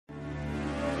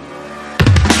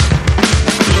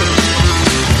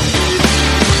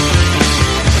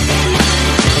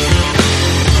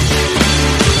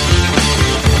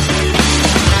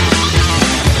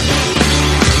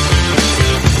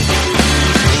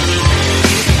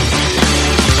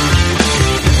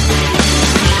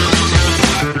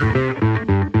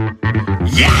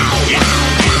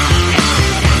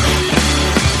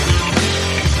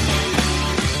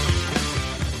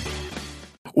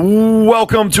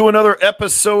Welcome to another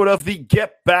episode of the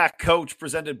Get Back Coach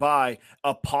presented by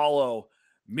Apollo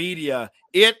Media.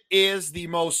 It is the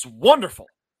most wonderful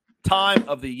time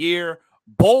of the year.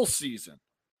 Bowl season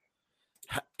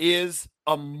is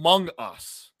among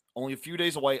us. Only a few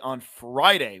days away. On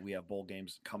Friday, we have bowl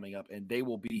games coming up, and they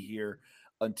will be here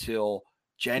until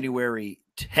January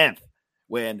 10th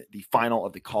when the final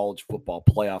of the college football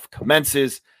playoff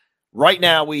commences. Right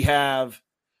now, we have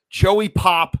Joey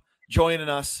Pop joining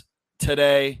us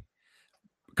today,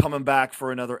 coming back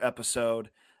for another episode.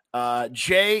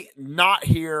 Jay, not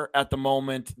here at the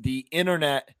moment. The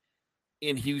internet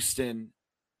in Houston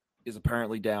is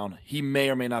apparently down. He may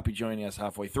or may not be joining us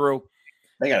halfway through.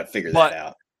 They got to figure that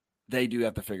out. They do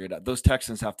have to figure it out. Those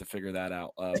Texans have to figure that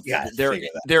out.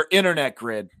 Their internet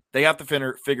grid. They have to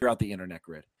figure out the internet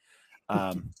grid.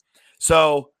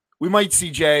 So we might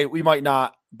see Jay. We might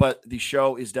not. But the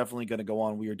show is definitely going to go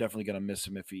on. We are definitely going to miss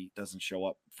him if he doesn't show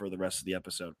up for the rest of the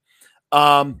episode.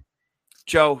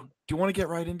 Joe, do you want to get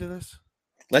right into this?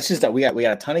 Let's just we got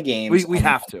a ton of games. We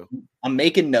have to. I'm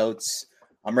making notes.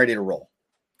 I'm ready to roll.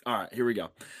 All right, here we go.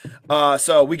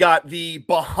 So we got the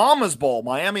Bahamas Bowl,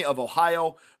 Miami of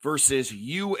Ohio versus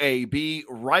UAB.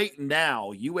 Right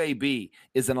now, UAB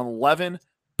is an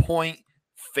 11-point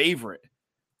favorite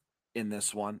in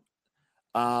this one.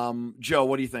 Joe,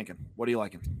 what are you thinking? What are you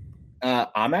liking?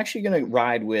 I'm actually going to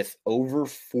ride with over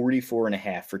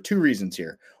 44.5 for two reasons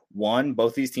here. One,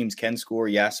 both these teams can score.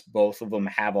 Yes, both of them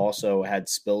have also had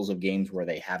spills of games where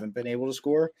they haven't been able to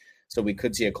score. So we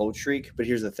could see a cold streak. But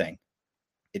here's the thing.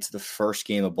 It's the first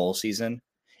game of bowl season.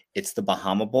 It's the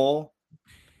Bahama Bowl.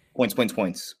 Points.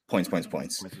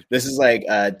 This is like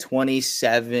a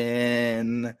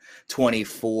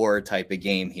 27-24 type of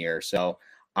game here. So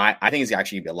I think it's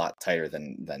actually going to be a lot tighter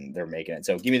than they're making it.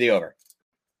 So give me the over.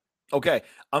 Okay.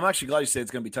 I'm actually glad you say it's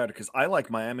going to be tighter because I like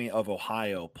Miami of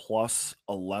Ohio plus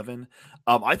 11.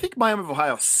 I think Miami of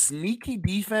Ohio, sneaky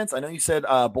defense. I know you said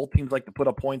both teams like to put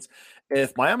up points.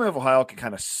 If Miami of Ohio can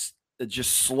kind of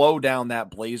just slow down that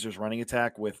Blazers running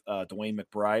attack with Dwayne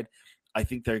McBride, I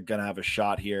think they're going to have a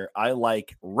shot here. I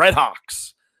like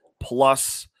Redhawks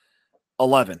plus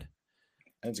 11.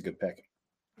 That's a good pick.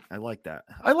 I like that.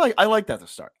 I like that to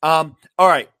start. All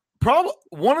right. Probably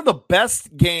one of the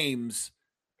best games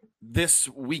this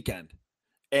weekend,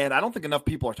 and I don't think enough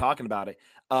people are talking about it.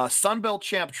 Sunbelt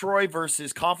champ Troy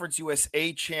versus Conference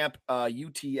USA champ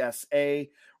UTSA.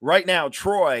 Right now,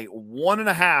 Troy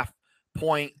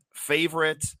 1.5-point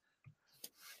favorite,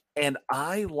 and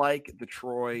I like the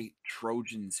Troy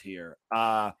Trojans here.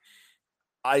 I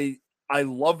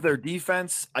love their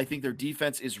defense. I think their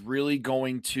defense is really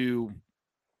going to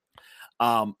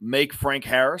make Frank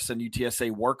Harris and UTSA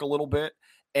work a little bit.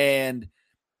 And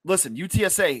listen,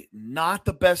 UTSA, not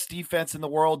the best defense in the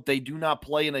world. They do not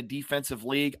play in a defensive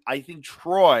league. I think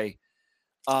Troy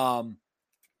kind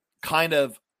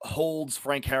of holds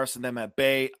Frank Harris and them at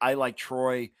bay. I like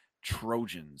Troy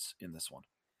Trojans in this one.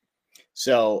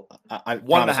 So I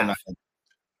promise I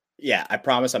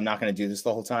promise I'm not going to do this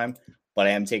the whole time, but I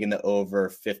am taking the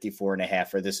over 54.5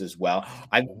 for this as well.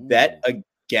 I bet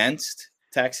against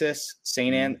Texas,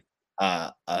 St. Anne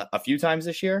a few times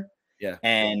this year. Yeah.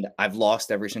 And I've lost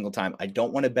every single time. I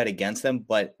don't want to bet against them,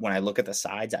 but when I look at the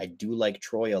sides, I do like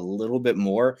Troy a little bit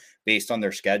more based on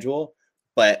their schedule.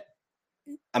 But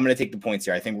I'm going to take the points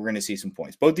here. I think we're going to see some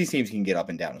points. Both these teams can get up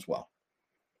and down as well.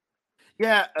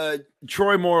 Yeah,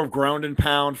 Troy more of ground and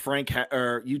pound.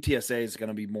 Or UTSA is going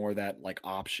to be more that like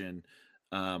option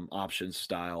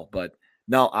style. But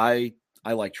no, I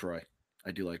like Troy.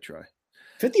 I do like Troy.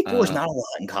 54 is not a lot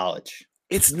in college.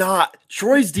 It's not.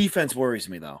 Troy's defense worries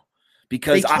me though,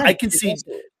 because I can see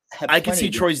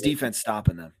Troy's defense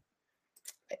stopping them.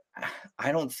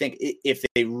 I don't think if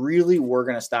they really were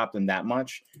going to stop them that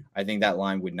much, I think that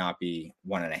line would not be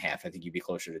 1.5. I think you'd be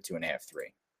closer to 2.5,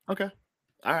 3. Okay.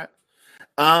 All right.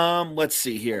 Let's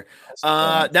see here.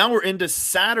 Now we're into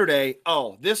Saturday.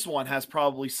 Oh, this one has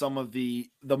probably some of the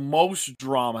most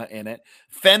drama in it.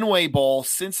 Fenway Bowl,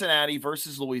 Cincinnati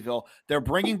versus Louisville. They're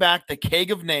bringing back the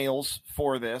keg of nails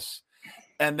for this.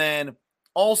 And then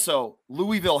also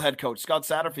Louisville head coach Scott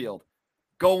Satterfield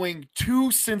going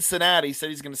to Cincinnati, said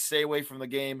he's going to stay away from the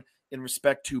game in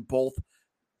respect to both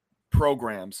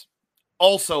programs.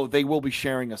 Also, they will be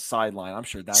sharing a sideline. I'm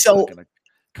sure that's not going to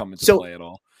come into play at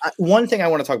all. One thing I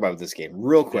want to talk about with this game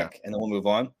real quick, and then we'll move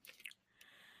on.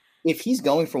 If he's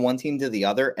going from one team to the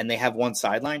other and they have one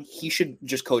sideline, he should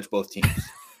just coach both teams.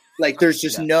 Like there's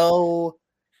just no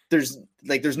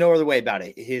other way about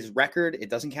it. His record, it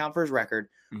doesn't count for his record,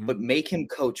 but make him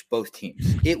coach both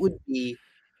teams. It would be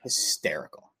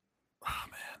hysterical. Oh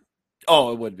man.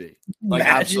 Oh, it would be. Like,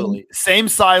 Imagine. absolutely. Same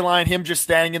sideline, him just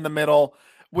standing in the middle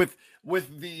with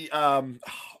the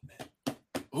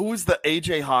who's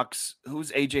AJ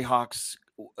Hawks'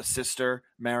 sister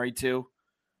married to?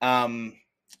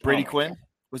 Brady Quinn? God.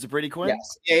 Was it Brady Quinn?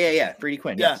 Yes. Yeah. Brady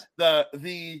Quinn. Yeah. Yes.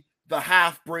 The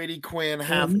half Brady Quinn,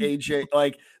 half Mhm. AJ,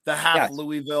 like the half Yes.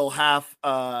 Louisville, half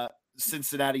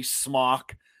Cincinnati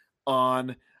smock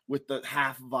on with the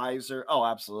half visor. Oh,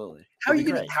 absolutely. How are It'd you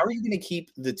be gonna great. How are you gonna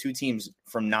keep the two teams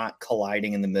from not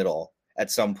colliding in the middle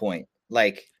at some point?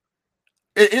 Like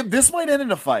This might end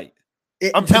in a fight.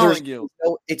 I'm telling you.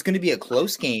 it's going to be a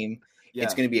close game. Yeah.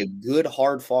 It's going to be a good,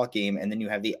 hard fought game, and then you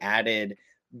have the added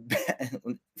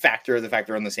factor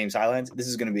on the same sidelines. This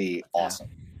is going to be awesome.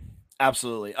 Yeah.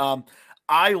 Absolutely.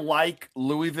 I like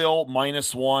Louisville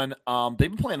 -1. They've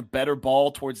been playing better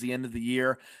ball towards the end of the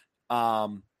year.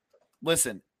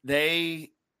 Listen, I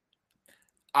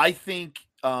think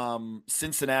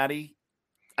Cincinnati.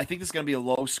 I think this is going to be a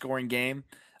low-scoring game.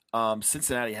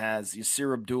 Cincinnati has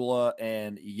Yasir Abdullah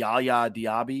and Yaya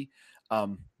Diaby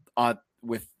on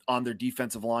their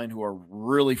defensive line, who are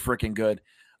really freaking good.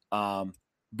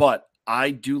 But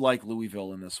I do like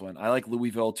Louisville in this one. I like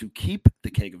Louisville to keep the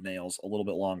keg of nails a little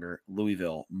bit longer.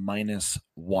 Louisville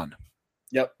 -1.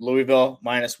 Yep, Louisville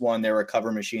 -1. They're a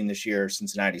cover machine this year.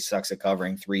 Cincinnati sucks at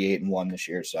covering, 3-8-1 this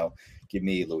year. So give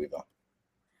me Louisville.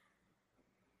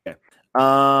 Okay.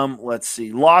 Let's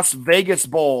see. Las Vegas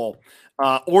Bowl.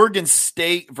 Oregon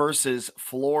State versus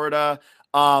Florida.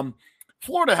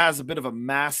 Florida has a bit of a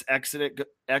mass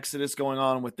exodus going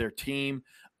on with their team.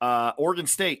 Oregon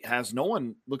State has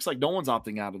looks like no one's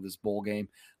opting out of this bowl game.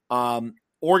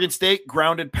 Oregon State,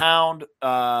 grounded pound,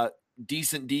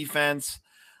 decent defense.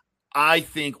 I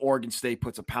think Oregon State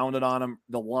puts a pounded on them.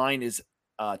 The line is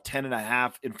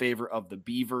 10.5 in favor of the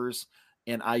Beavers,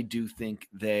 and I do think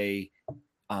they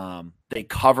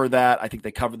cover that. I think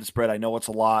they cover the spread. I know it's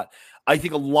a lot. I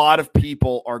think a lot of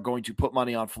people are going to put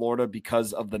money on Florida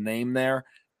because of the name there,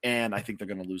 and I think they're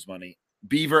going to lose money.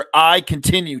 Beaver, I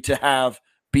continue to have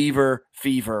Beaver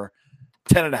fever,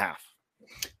 10.5.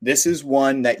 This is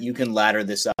one that you can ladder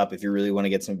this up if you really want to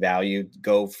get some value.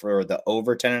 Go for the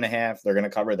over 10.5. They're going to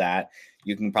cover that.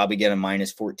 You can probably get a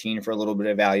 -14 for a little bit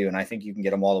of value, and I think you can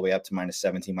get them all the way up to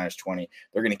 -17, -20.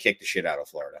 They're going to kick the shit out of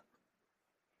Florida.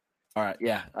 All right.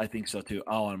 Yeah, I think so too.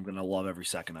 Oh, I'm going to love every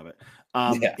second of it.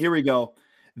 Yeah. Here we go.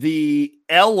 The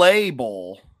LA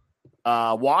Bowl,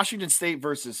 Washington State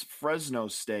versus Fresno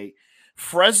State.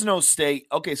 Fresno State.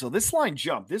 Okay, so this line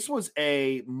jumped. This was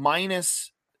a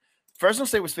minus. Fresno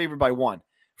State was favored by 1.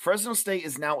 Fresno State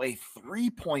is now a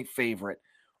 3-point favorite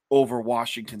over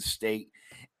Washington State.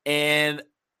 And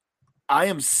I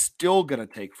am still going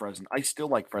to take Fresno. I still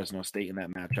like Fresno State in that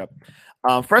matchup.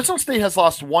 Fresno State has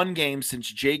lost 1 game since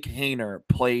Jake Haener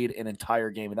played an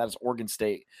entire game, and that is Oregon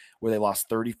State, where they lost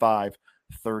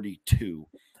 35-32.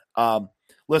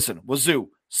 Listen,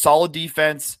 Wazoo, solid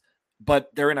defense,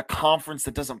 but they're in a conference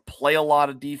that doesn't play a lot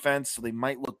of defense, so they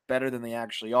might look better than they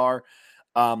actually are.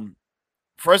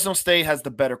 Fresno State has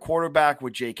the better quarterback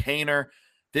with Jake Haener.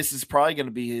 This is probably going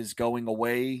to be his going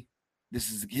away.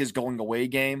 This is his going away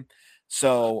game.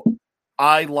 So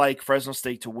I like Fresno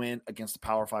State to win against a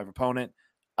Power 5 opponent.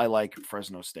 I like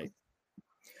Fresno State.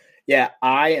 Yeah,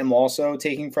 I am also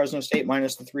taking Fresno State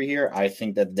 -3 here. I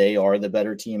think that they are the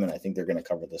better team, and I think they're going to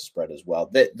cover the spread as well.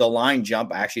 The line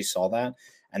jump, I actually saw that,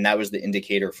 and that was the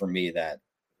indicator for me that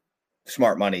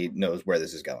smart money knows where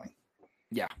this is going.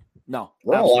 Yeah, no.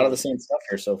 We're on a lot of the same stuff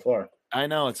here so far. I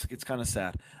know, it's kind of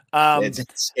sad. It's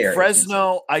scary.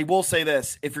 Fresno, I will say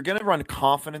this. If you're going to run a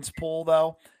confidence pool,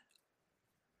 though,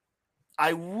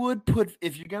 I would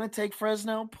if you're going to take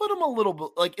Fresno, put them a little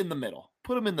bit like in the middle.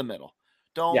 Put them in the middle.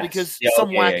 Don't, because some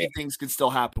wacky things could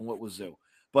still happen with Wazoo.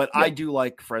 But I do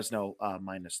like Fresno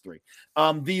 -3.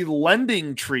 The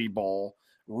Lending Tree Bowl,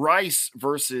 Rice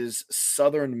versus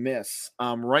Southern Miss.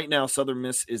 Right now, Southern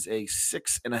Miss is a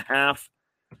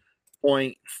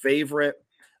 6.5-point favorite.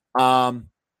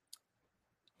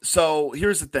 So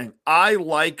here's the thing. I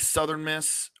like Southern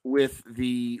Miss with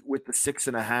the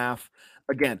 6.5.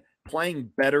 Again,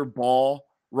 playing better ball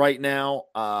right now.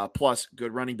 Plus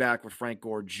good running back with Frank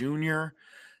Gore Jr.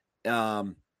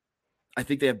 I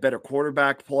think they have better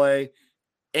quarterback play.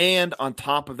 And on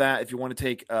top of that, if you want to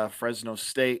take Fresno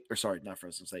State, or sorry, not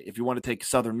Fresno State, if you want to take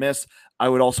Southern Miss, I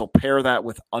would also pair that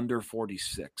with under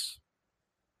 46.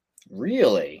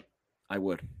 Really? I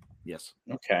would. Yes.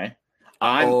 Okay.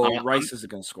 Rice is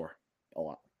going to score a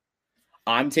lot.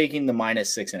 I'm taking the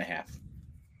 -6.5.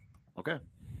 Okay.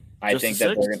 I think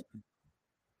that they're going.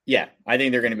 Yeah, I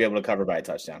think they're going to be able to cover by a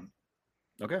touchdown.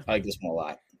 Okay. I like this one a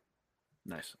lot.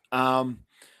 Nice. All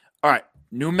right.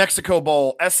 New Mexico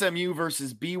Bowl, SMU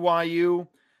versus BYU.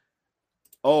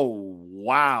 Oh,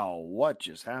 wow. What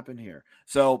just happened here?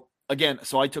 So, again,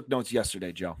 I took notes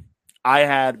yesterday, Joe. I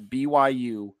had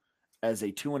BYU as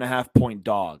a 2.5 point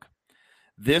dog.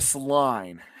 This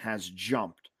line has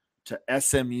jumped to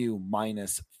SMU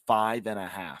minus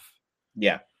 5.5.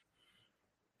 Yeah.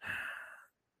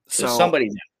 So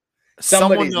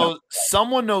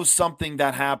someone knows something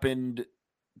that happened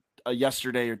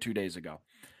yesterday or 2 days ago.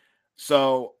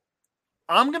 So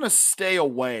I'm going to stay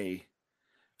away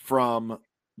from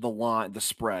the line, the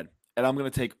spread, and I'm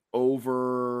going to take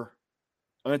over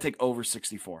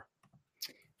 64.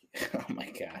 Oh my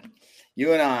God.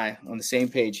 You and I on the same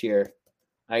page here.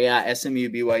 I got SMU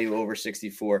BYU over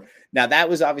 64. Now, that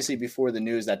was obviously before the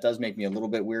news. That does make me a little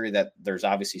bit weary that there's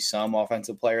obviously some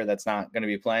offensive player that's not going to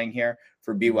be playing here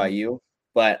for BYU,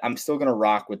 but I'm still going to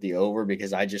rock with the over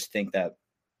because I just think that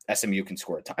SMU can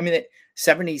score a ton. I mean,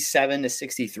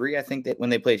 77-63, I think that when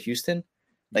they played Houston,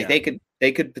 they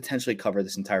could potentially cover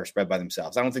this entire spread by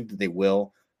themselves. I don't think that they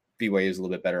will. BYU is a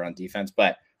little bit better on defense,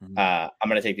 but I'm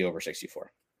going to take the over 64.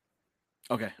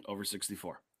 Okay, over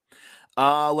 64.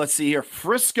 Let's see here.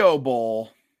 Frisco Bowl.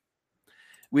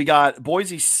 We got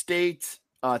Boise State,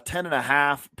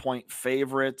 10.5 point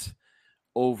favorite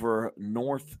over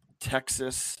North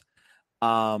Texas.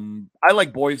 I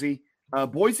like Boise.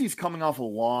 Boise's coming off a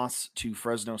loss to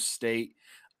Fresno State.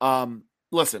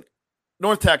 Listen,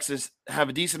 North Texas have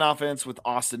a decent offense with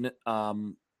Austin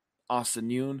On,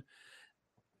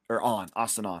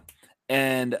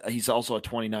 and he's also a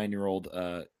 29-year-old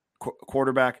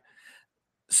quarterback.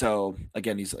 So,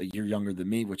 again, he's a year younger than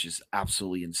me, which is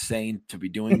absolutely insane to be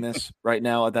doing this right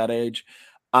now at that age.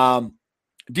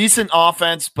 Decent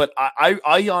offense, but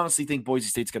I honestly think Boise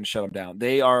State's going to shut them down.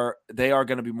 They are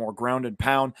going to be more ground and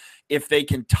pound. If they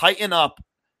can tighten up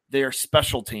their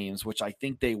special teams, which I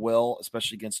think they will,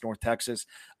 especially against North Texas,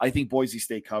 I think Boise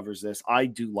State covers this. I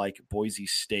do like Boise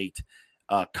State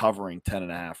covering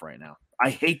 10.5 right now. I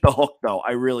hate the hook, though.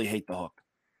 I really hate the hook.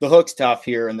 The hook's tough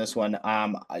here in this one.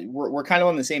 We're kind of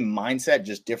on the same mindset,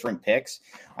 just different picks.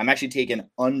 I'm actually taking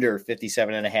under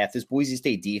 57.5. This Boise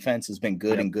State defense has been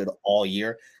good and good all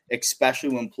year, especially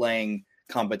when playing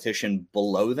competition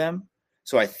below them.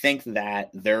 So I think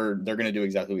that they're going to do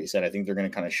exactly what you said. I think they're going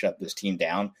to kind of shut this team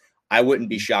down. I wouldn't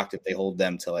be shocked if they hold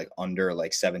them to under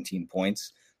 17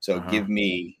 points. So give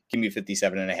me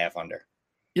 57.5 under.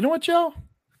 You know what, Joe?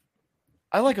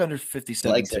 I like under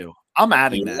 57 too. I'm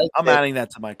adding that. I'm adding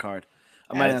that to my card.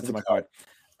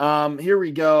 Here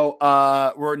we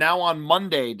go. We're now on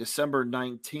Monday, December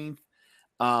 19th.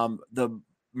 The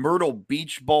Myrtle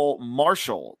Beach Bowl,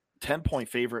 Marshall, 10-point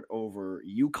favorite over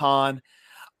UConn.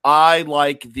 I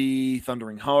like the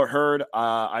Thundering Herd.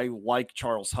 I like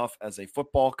Charles Huff as a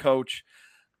football coach.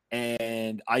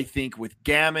 And I think with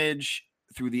Gamage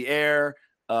through the air,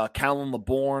 Callan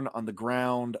LeBourne on the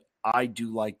ground, I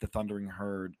do like the Thundering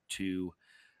Herd to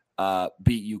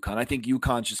beat UConn. I think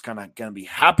UConn's just kind of going to be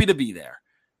happy to be there,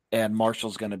 and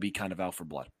Marshall's going to be kind of out for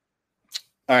blood.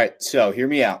 All right, so hear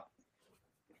me out.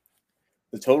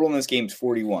 The total in this game is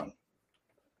 41.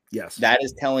 Yes. That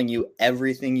is telling you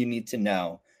everything you need to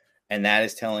know, and that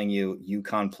is telling you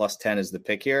UConn plus 10 is the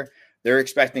pick here. They're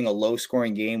expecting a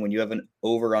low-scoring game. When you have an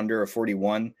over-under of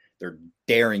 41, they're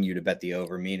daring you to bet the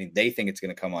over, meaning they think it's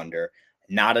going to come under.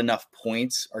 Not enough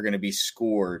points are going to be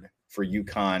scored for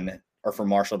UConn or for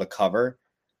Marshall to cover.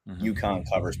 UConn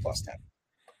covers plus 10.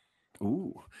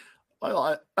 Ooh.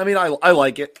 I mean, I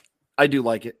like it. I do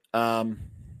like it.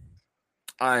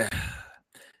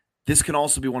 This can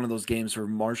also be one of those games where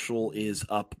Marshall is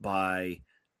up by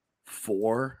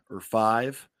 4 or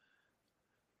 5,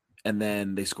 and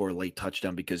then they score a late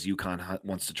touchdown because UConn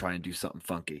wants to try and do something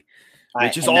funky,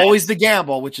 which is always the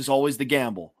gamble.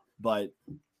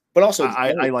 But also,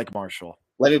 I like Marshall.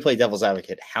 Let me play devil's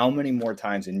advocate. How many more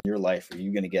times in your life are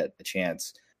you going to get a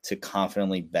chance to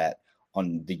confidently bet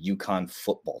on the UConn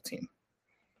football team?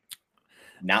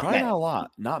 Not many. Not a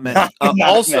lot. Not many.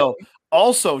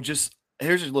 Also, just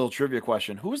here's a little trivia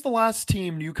question. Who was the last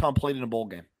team UConn played in a bowl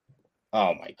game?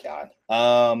 Oh, my God.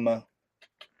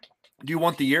 Do you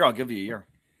want the year? I'll give you a year.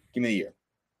 Give me the year.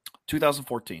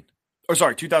 2014. Or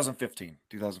sorry, 2015.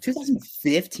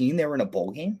 2015, they were in a bowl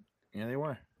game? Yeah, they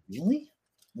were. Really?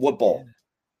 What bowl?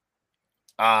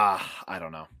 I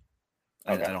don't know.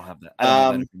 Okay. I don't have that. I don't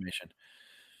have that information.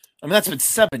 I mean, that's been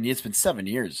 7 years. It's been 7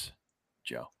 years,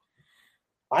 Joe.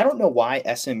 I don't know why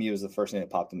SMU is the first thing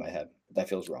that popped in my head. But that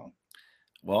feels wrong.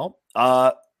 Well,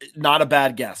 not a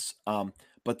bad guess.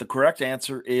 But the correct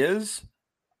answer is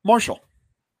Marshall.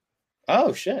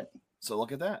 Oh, shit. So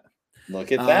look at that.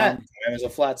 Look at that. Time is a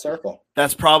flat circle.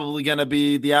 That's probably going to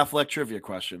be the Affleck trivia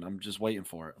question. I'm just waiting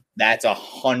for it. That's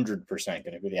 100% going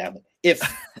to be the Affleck.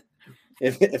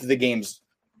 If the game's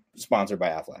sponsored by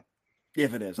Affleck.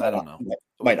 If it is, I don't know.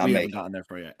 Might not we make haven't gotten there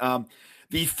for yet.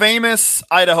 The famous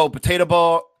Idaho Potato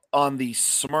Bowl on the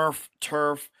Smurf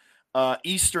turf.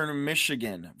 Eastern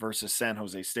Michigan versus San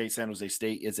Jose State. San Jose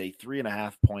State is a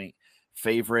 3.5-point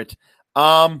favorite.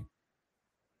 I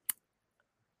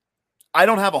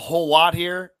don't have a whole lot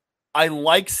here. I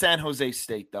like San Jose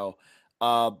State, though.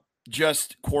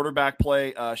 Just quarterback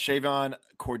play. Shavon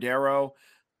Cordero.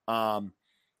 I've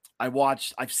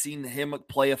seen him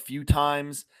play a few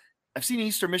times. I've seen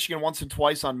Eastern Michigan once and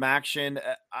twice on MACtion.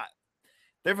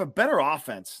 They have a better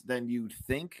offense than you'd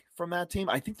think from that team.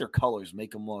 I think their colors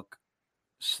make them look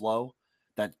slow.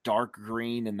 That dark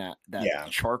green and that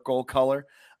charcoal color.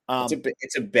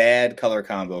 It's a bad color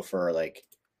combo for a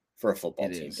football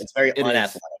team. It's very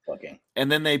unathletic looking.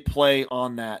 And then they play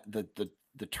on the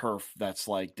turf that's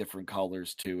like different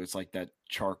colors too. It's like that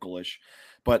charcoalish.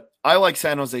 But I like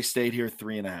San Jose State here,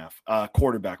 3.5.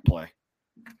 Quarterback play.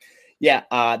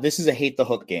 Yeah, this is a hate the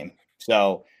hook game.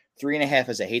 So 3.5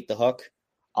 is a hate the hook.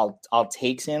 I'll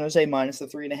take San Jose minus the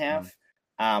 3.5.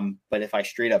 But if I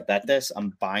straight up bet this,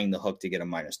 I'm buying the hook to get a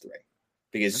 -3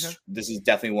 because this is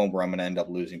definitely one where I'm going to end up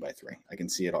losing by 3. I can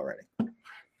see it already.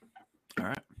 All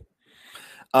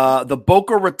right. The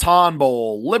Boca Raton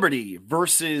Bowl, Liberty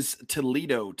versus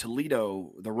Toledo.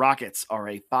 Toledo, the Rockets are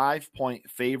a 5-point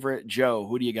favorite. Joe,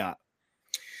 who do you got?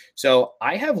 So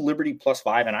I have Liberty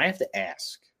 +5, and I have to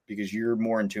ask because you're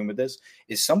more in tune with this.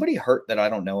 Is somebody hurt that I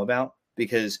don't know about?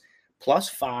 Because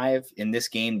 +5 in this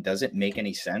game doesn't make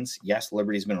any sense. Yes,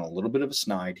 Liberty's been a little bit of a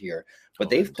snide here, but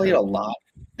they've played a lot.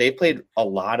 They've played a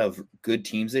lot of good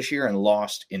teams this year and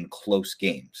lost in close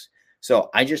games. So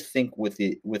I just think with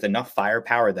enough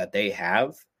firepower that they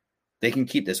have, they can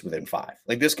keep this within 5.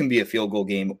 Like this can be a field goal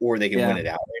game, or they can win it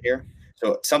out right here.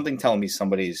 So something telling me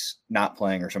somebody's not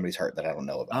playing or somebody's hurt that I don't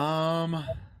know about.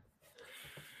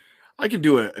 I can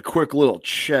do a quick little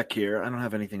check here. I don't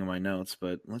have anything in my notes,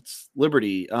 but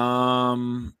Liberty.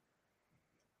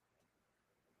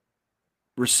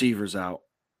 Receivers out.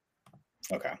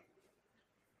 Okay.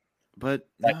 But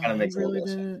that kind of makes really a little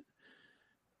sense.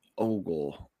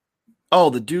 Ogle. Oh,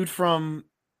 the dude from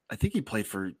I think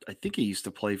he used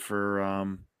to play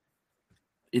for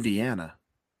Indiana.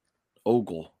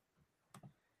 Ogle.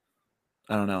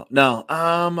 I don't know. No,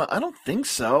 I don't think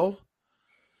so.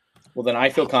 Well, then I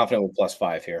feel confident with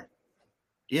 +5 here.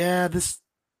 Yeah,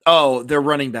 they're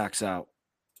running backs out.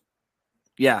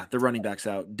 Yeah, they're running backs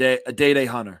out. Day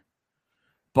Hunter.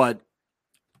 But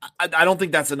I don't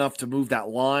think that's enough to move that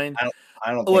line.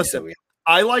 I don't think so either.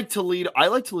 I like Toledo. I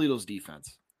like Toledo's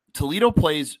defense. Toledo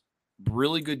plays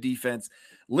really good defense.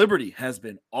 Liberty has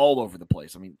been all over the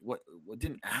place. I mean, what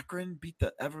didn't Akron beat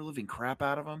the ever-living crap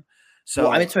out of them?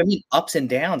 So I mean, ups and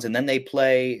downs, and then they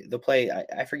play.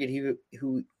 I forget who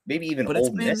maybe even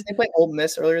Ole Miss. They played Ole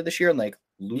Miss earlier this year and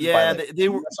lose. Yeah, by they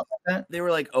were something like that. They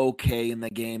were okay in the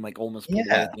game, Ole Miss played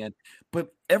at the end.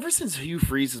 But ever since Hugh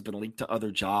Freeze has been linked to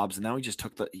other jobs, and now he just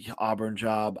took the Auburn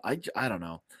job, I don't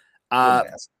know. I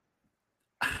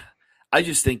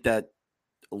just think that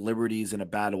Liberty's in a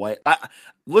bad way.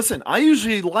 I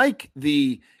usually like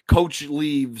the coach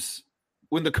leaves.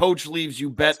 When the coach leaves,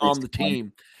 you bet on the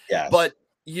team. Yes. But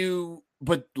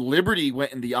Liberty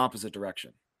went in the opposite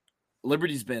direction.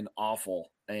 Liberty's been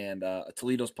awful, and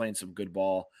Toledo's playing some good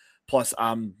ball. Plus,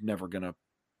 I'm never going to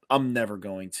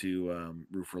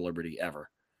root for Liberty ever.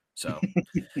 So,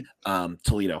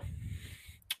 Toledo.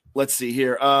 Let's see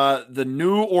here. The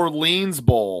New Orleans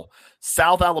Bowl.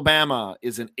 South Alabama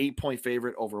is an 8-point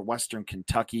favorite over Western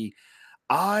Kentucky.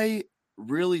 I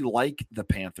really like the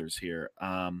Panthers here.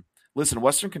 Listen,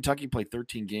 Western Kentucky played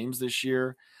 13 games this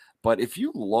year, but if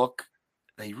you look,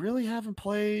 they really haven't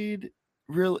played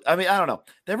I don't know.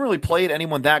 They haven't really played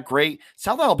anyone that great.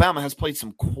 South Alabama has played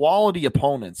some quality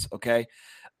opponents, okay?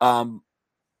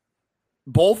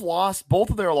 Both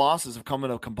of their losses have come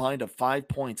in a combined of 5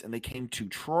 points, and they came to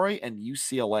Troy and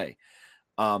UCLA.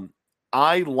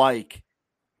 I like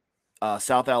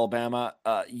South Alabama.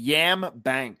 Yam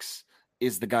Banks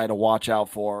is the guy to watch out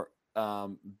for.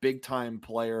 Big time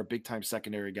player, big time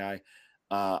secondary guy.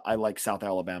 I like South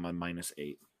Alabama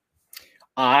 -8.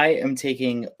 I am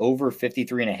taking over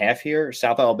 53.5 here.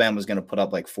 South Alabama is going to put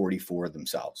up 44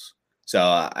 themselves. So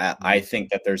I think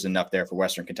that there's enough there for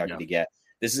Western Kentucky to get.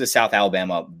 This is a South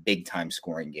Alabama big time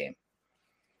scoring game.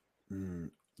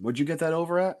 What'd you get that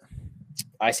over at?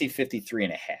 I see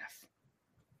 53.5.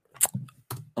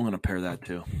 I'm going to pair that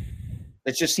too.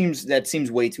 That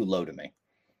seems way too low to me.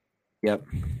 Yep.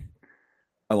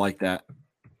 I like that.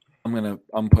 I'm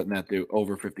putting that to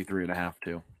over 53.5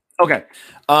 too. Okay.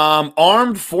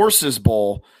 Armed Forces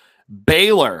Bowl,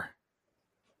 Baylor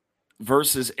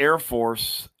versus Air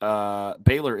Force.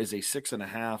 Baylor is a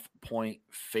 6.5 point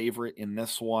favorite in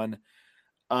this one.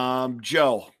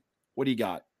 Joe, what do you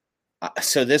got?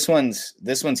 So this one's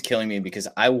killing me because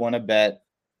I want to bet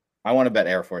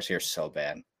Air Force here so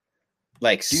bad.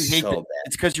 Like, so bad.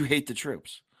 It's because you hate the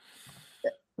troops.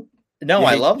 No,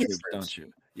 I love the troops, don't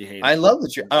you? You hate I love the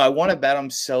troops. I want to bet them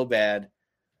so bad,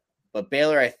 but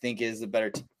Baylor, I think, is the better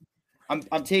team.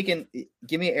 I'm taking.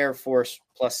 Give me Air Force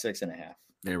plus 6.5.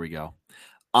 There we go.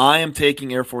 I am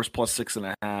taking Air Force plus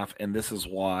 6.5, and this is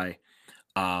why.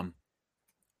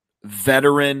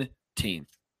 Veteran team.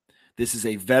 This is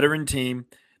a veteran team.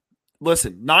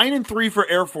 Listen, 9-3 for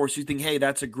Air Force. You think, hey,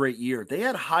 that's a great year. They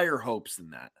had higher hopes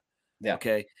than that. Yeah.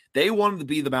 Okay. They wanted to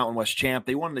be the Mountain West champ.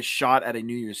 They wanted a shot at a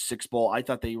New Year's Six Bowl. I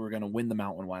thought they were going to win the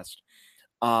Mountain West.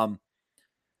 I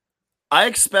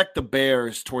expect the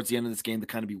Bears towards the end of this game to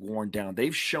kind of be worn down.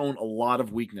 They've shown a lot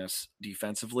of weakness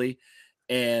defensively,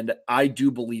 and I do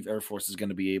believe Air Force is going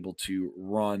to be able to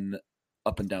run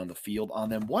up and down the field on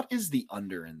them. What is the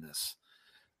under in this?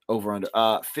 Over under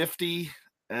 50.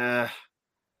 Here's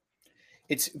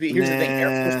the thing.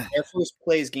 Air Force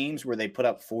plays games where they put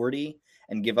up 40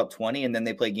 and give up 20, and then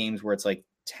they play games where it's like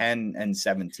 10 and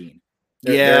 17.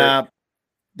 Their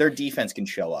defense can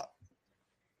show up.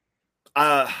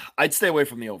 I'd stay away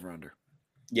from the over-under.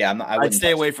 Yeah, I'd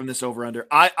stay away from this over-under.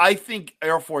 I think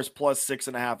Air Force plus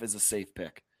 6.5 is a safe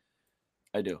pick.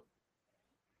 I do.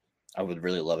 I would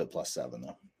really love it plus 7,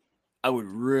 though. I would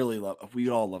really love. We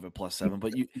all love it plus 7,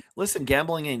 but you listen.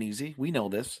 Gambling ain't easy. We know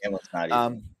this. Gambling's not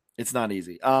easy. It's not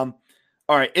easy. All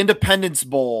right, Independence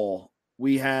Bowl.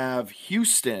 We have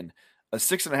Houston, a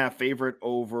 6.5 favorite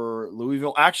over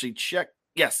Louisville. Actually, check.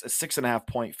 Yes, a 6.5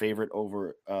 point favorite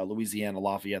over Louisiana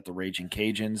Lafayette, the Raging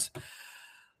Cajuns.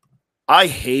 I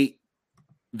hate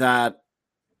that.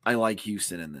 I like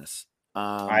Houston in this.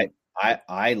 I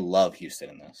love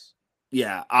Houston in this.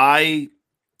 Yeah,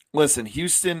 listen.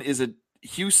 Houston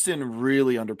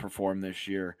really underperformed this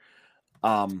year.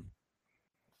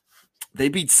 They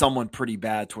beat someone pretty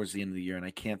bad towards the end of the year, and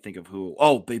I can't think of who.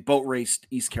 Oh, they boat raced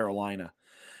East Carolina.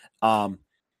 I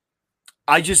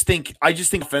just think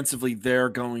offensively they're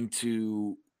going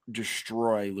to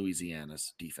destroy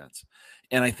Louisiana's defense.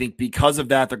 And I think because of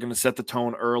that, they're going to set the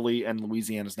tone early, and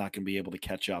Louisiana's not going to be able to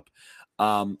catch up.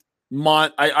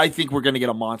 I think we're going to get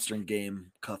a monster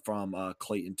game from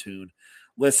Clayton Tune.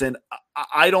 Listen,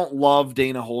 I don't love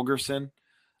Dana Holgorsen.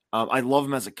 I love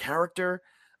him as a character.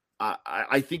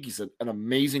 I think he's an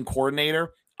amazing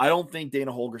coordinator. I don't think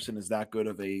Dana Holgorsen is that good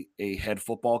of a head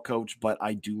football coach, but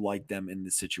I do like them in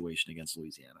this situation against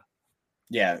Louisiana.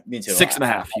 Yeah, me too.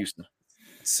 6.5, Houston.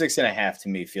 6.5 to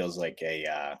me feels like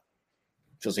a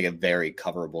very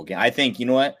coverable game. I think, you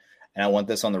know what? And I want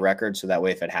this on the record so that way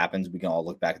if it happens, we can all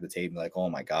look back at the tape and be like, oh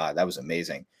my God, that was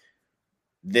amazing.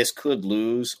 This could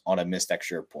lose on a missed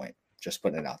extra point. Just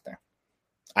putting it out there.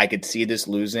 I could see this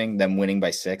losing, them winning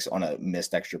by 6 on a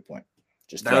missed extra point.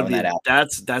 Just throwing that out.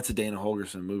 That's a Dana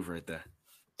Holgorsen move right there.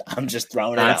 I'm just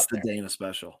throwing it out. That's the Dana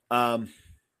special. Damn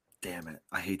it.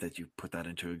 I hate that you put that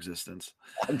into existence.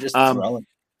 I'm just throwing.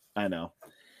 I know.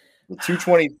 The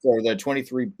 2:20 or the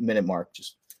 23-minute mark.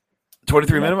 Just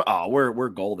 23 minute. Oh, we're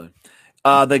golden.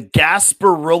 The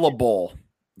Gasparilla Bowl.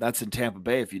 That's in Tampa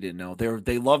Bay. If you didn't know,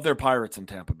 they love their Pirates in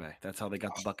Tampa Bay. That's how they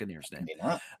got the Buccaneers name.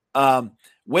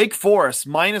 Wake Forest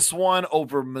 -1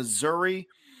 over Missouri.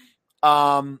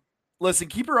 Listen,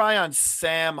 keep your eye on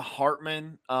Sam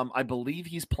Hartman. I believe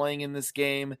he's playing in this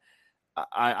game.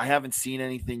 I haven't seen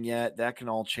anything yet. That can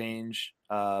all change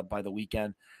by the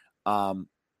weekend.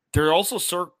 There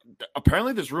also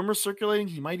apparently there's rumors circulating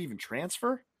he might even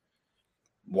transfer.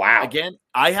 Wow. Again,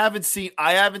 I haven't seen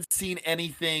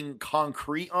anything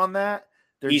concrete on that.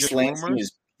 There's East Lansing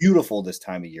is beautiful this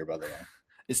time of year, by the way.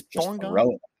 Is Thorne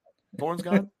gone? Thorne's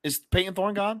gone? Is Peyton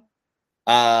Thorne gone?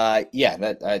 Yeah,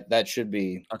 that should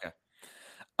be okay.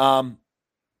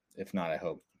 If not, I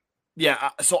hope.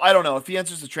 Yeah, so I don't know. If he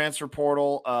enters the transfer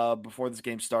portal before this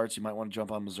game starts, you might want to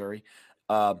jump on Missouri.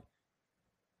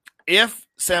 If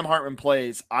Sam Hartman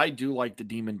plays, I do like the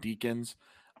Demon Deacons.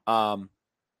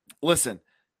 Listen,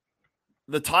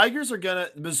 Missouri's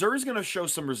gonna show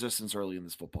some resistance early in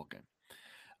this football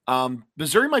game.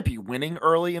 Missouri might be winning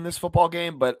early in this football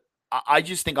game, but I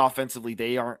just think offensively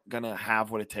they aren't gonna have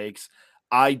what it takes.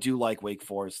 I do like Wake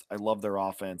Forest. I love their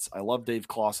offense. I love Dave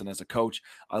Clawson as a coach.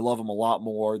 I love him a lot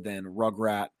more than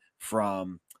Rugrat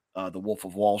from The Wolf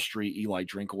of Wall Street, Eli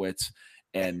Drinkowitz,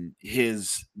 and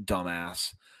his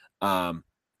dumbass.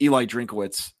 Eli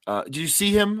Drinkowitz. Did you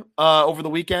see him over the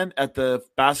weekend at the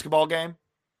basketball game?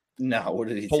 No, what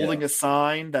did he holding do? a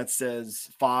sign that says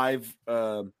five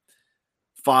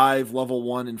level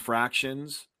 1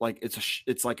 infractions? Like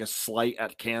it's like a slight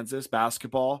at Kansas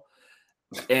basketball,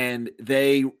 and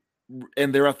their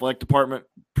athletic department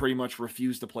pretty much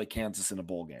refused to play Kansas in a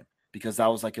bowl game because that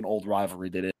was like an old rivalry.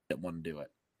 They didn't want to do it.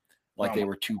 Like they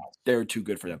were too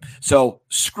good for them. So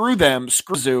screw them,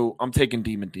 screw Zoo. I'm taking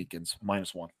Demon Deacons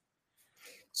 -1.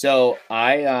 So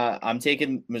I'm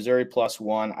taking Missouri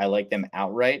 +1. I like them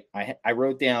outright. I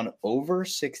wrote down over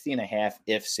 60.5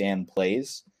 if Sam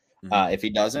plays. If he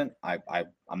doesn't, I'm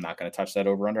not going to touch that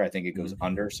over under. I think it goes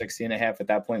under 60.5 at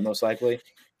that point, most likely.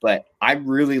 But I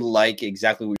really like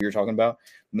exactly what you're talking about.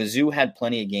 Mizzou had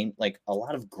plenty of games, like a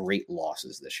lot of great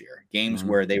losses this year. Games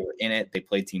where they were in it. They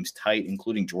played teams tight,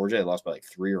 including Georgia. They lost by like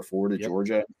 3 or 4 to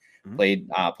Georgia. Played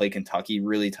Kentucky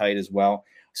really tight as well.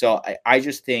 So I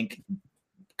just think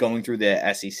going through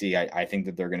the SEC, I think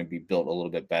that they're going to be built a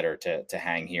little bit better to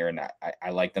hang here, and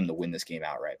I like them to win this game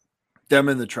outright. Them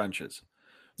in the trenches.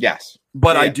 Yes.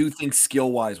 But I do think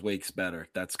skill-wise Wake's better.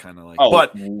 That's kind of like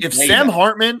but if Sam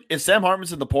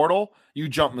Hartman's in the portal, you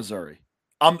jump Missouri.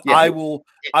 I will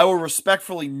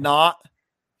respectfully not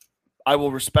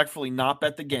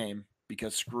bet the game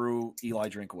because screw Eli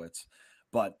Drinkowitz.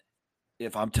 But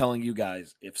if I'm telling you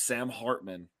guys, if Sam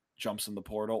Hartman jumps in the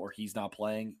portal or he's not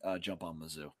playing, jump on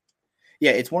Mizzou.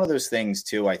 Yeah, it's one of those things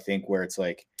too, I think, where it's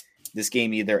like this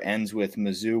game either ends with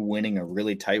Mizzou winning a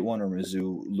really tight one or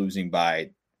Mizzou losing by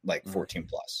like 14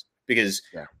 plus. Because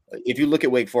if you look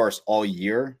at Wake Forest all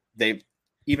year, they've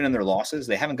even in their losses,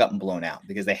 they haven't gotten blown out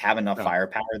because they have enough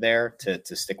firepower there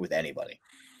to stick with anybody.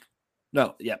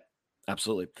 No, yeah,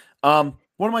 absolutely. One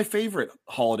of my favorite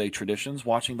holiday traditions,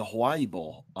 watching the Hawaii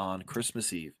Bowl on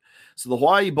Christmas Eve. So the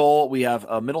Hawaii Bowl, we have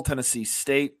Middle Tennessee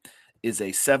State is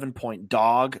a 7-point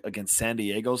dog against San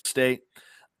Diego State.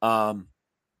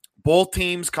 Both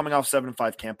teams coming off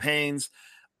 7-5 campaigns.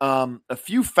 A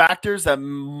few factors that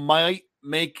might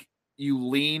make you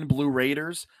lean Blue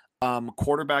Raiders,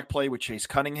 quarterback play with Chase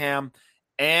Cunningham,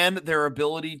 and their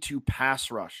ability to pass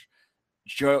rush.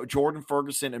 Jordan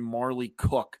Ferguson and Marley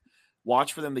Cook.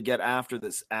 Watch for them to get after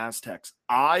this Aztecs.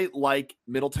 I like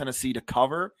Middle Tennessee to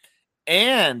cover.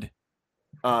 And,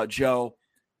 Joe,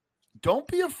 don't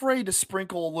be afraid to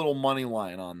sprinkle a little money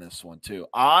line on this one, too.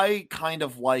 I kind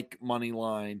of like money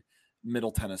line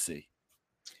Middle Tennessee.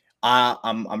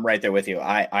 I'm right there with you.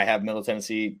 I have Middle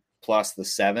Tennessee plus the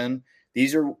 7.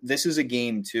 This is a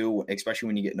game too, especially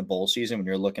when you get into bowl season, when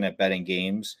you're looking at betting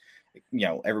games,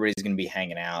 everybody's going to be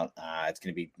hanging out. It's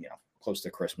going to be, close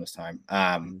to Christmas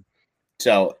time.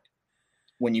 So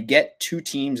when you get two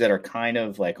teams that are kind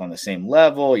of like on the same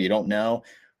level, you don't know,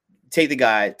 take the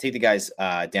guys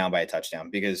down by a touchdown,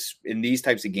 because in these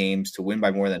types of games to win by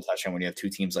more than a touchdown, when you have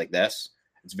two teams like this,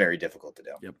 it's very difficult to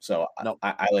do. Yep. So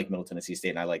I like Middle Tennessee State,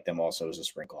 and I like them also as a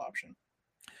sprinkle option.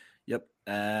 Yep,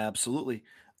 absolutely.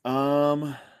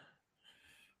 Oh,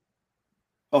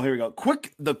 here we go.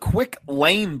 The Quick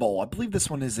Lane Bowl. I believe this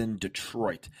one is in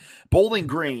Detroit. Bowling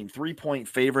Green, 3-point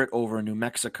favorite over New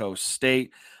Mexico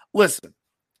State. Listen,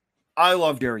 I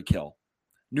love Derek Hill.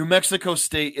 New Mexico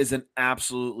State is an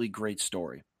absolutely great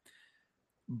story.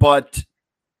 And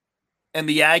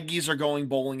the Aggies are going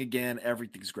bowling again.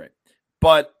 Everything's great.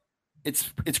 But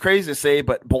it's crazy to say,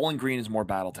 but Bowling Green is more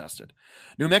battle tested.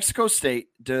 New Mexico State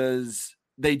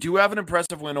they do have an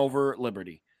impressive win over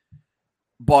Liberty,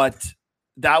 but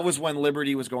that was when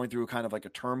Liberty was going through kind of like a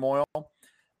turmoil.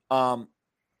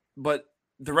 But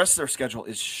the rest of their schedule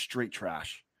is straight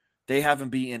trash. They haven't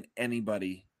beaten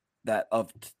anybody that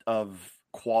of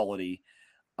quality.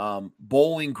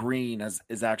 Bowling Green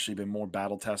has actually been more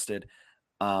battle tested.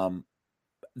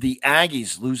 The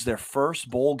Aggies lose their first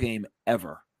bowl game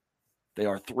ever. They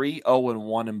are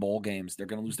 3-0-1 in bowl games. They're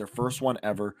going to lose their first one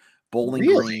ever. Bowling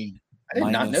Green I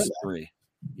did not know that. -3.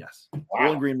 Yes. Wow.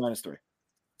 Bowling Green -3.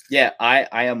 Yeah,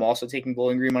 I am also taking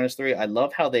Bowling Green -3. I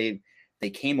love how they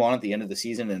came on at the end of the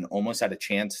season and almost had a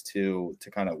chance to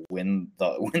kind of win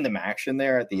the action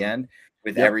there at the end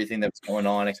with everything that was going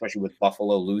on, especially with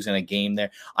Buffalo losing a game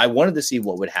there. I wanted to see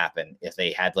what would happen if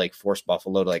they had forced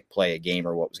Buffalo to play a game,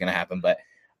 or what was going to happen. But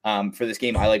for this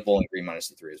game, I like Bowling Green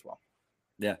 -3 as well.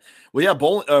 Yeah. Well, yeah,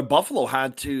 Buffalo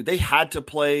had to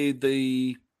play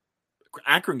the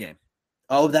Akron game.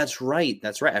 Oh, that's right.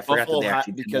 I forgot Buffalo that they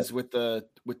actually because with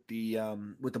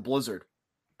the blizzard,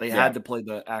 they had to play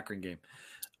the Akron game.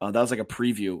 That was like a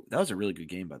preview. That was a really good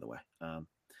game, by the way.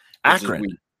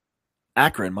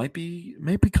 Akron might be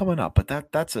coming up, but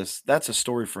that's a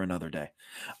story for another day.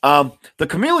 The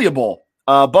Camellia Bowl.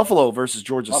 Buffalo versus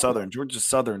Georgia Buffalo. Southern. Georgia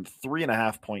Southern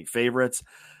 3.5-point favorites.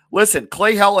 Listen,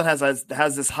 Clay Helton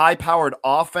has this high-powered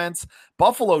offense.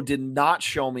 Buffalo did not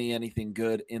show me anything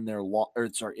good in their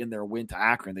win to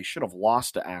Akron. They should have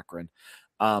lost to Akron.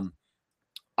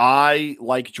 I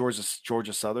like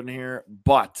Georgia Southern here,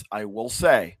 but I will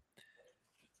say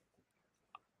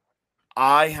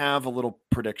I have a little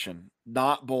prediction,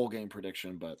 not bowl game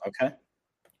prediction, but Okay.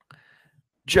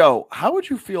 Joe, how would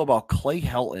you feel about Clay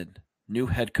Helton, new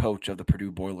head coach of the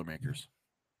Purdue Boilermakers?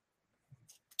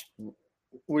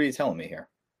 What are you telling me here?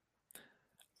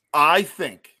 I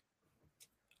think.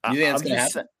 You think it's going to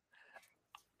happen?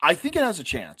 I think it has a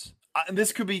chance. And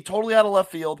this could be totally out of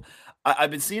left field.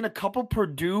 I've been seeing a couple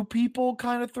Purdue people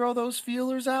kind of throw those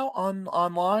feelers out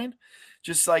online.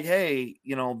 Just like, hey,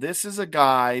 this is a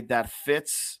guy that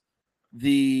fits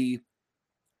the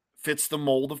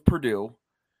mold of Purdue.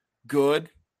 Good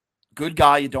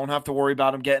guy. You don't have to worry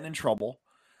about him getting in trouble.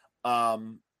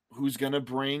 Who's going to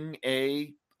bring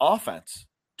a offense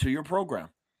to your program?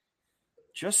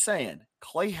 Just saying,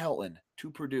 Clay Helton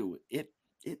to Purdue. It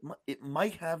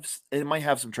might have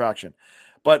some traction.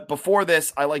 But before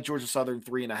this, I like Georgia Southern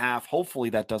 3.5. Hopefully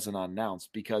that doesn't announce,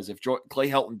 because if Clay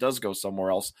Helton does go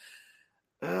somewhere else,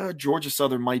 Georgia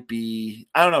Southern might be.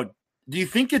 I don't know. Do you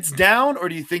think it's down, or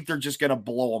do you think they're just going to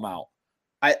blow them out?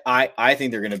 I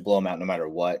think they're going to blow him out no matter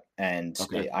what. And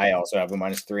okay. I also have a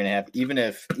 -3.5. Even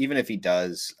if he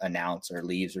does announce or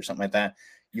leaves or something like that,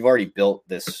 you've already built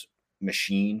this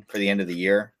machine for the end of the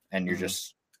year, and you're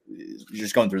just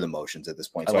going through the motions at this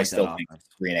point. So I still think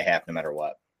 3.5 no matter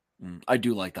what. I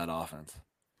do like that offense.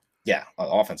 Yeah,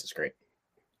 offense is great.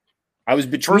 I was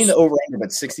between the over-under, but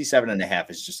 67.5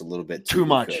 is just a little bit too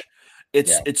much. Good.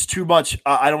 It's too much.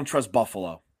 I don't trust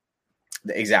Buffalo.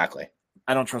 Exactly.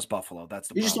 I don't trust Buffalo. That's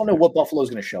the you problem. Just don't know what Buffalo is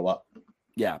going to show up.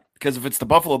 Yeah, because if it's the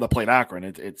Buffalo that played Akron,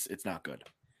 it's not good.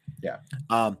 Yeah.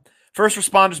 First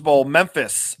Responders Bowl,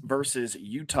 Memphis versus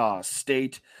Utah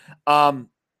State.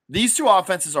 These two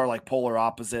offenses are like polar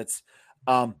opposites.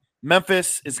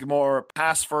 Memphis is more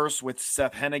pass first with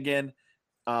Seth Hennigan,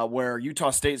 where Utah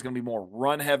State is going to be more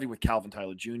run heavy with Calvin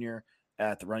Tyler Jr.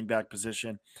 at the running back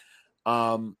position.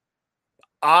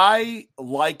 I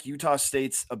like Utah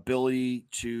State's ability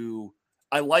to.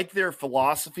 I like their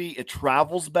philosophy. It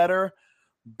travels better,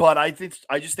 but I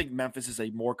just think Memphis is a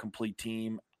more complete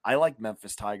team. I like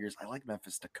Memphis Tigers. I like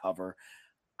Memphis to cover.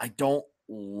 I don't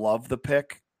love the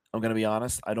pick. I'm going to be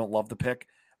honest. I don't love the pick.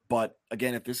 But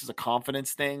again, if this is a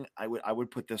confidence thing, I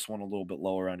would put this one a little bit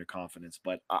lower on your confidence.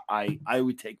 But I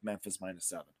would take Memphis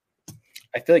 -7.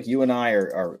 I feel like you and I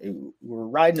we're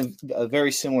riding a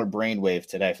very similar brainwave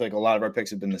today. I feel like a lot of our picks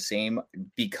have been the same.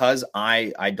 Because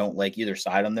I don't like either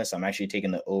side on this, I'm actually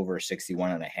taking the over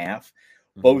 61.5.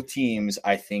 Mm-hmm. Both teams,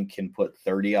 I think, can put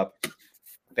 30 up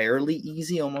fairly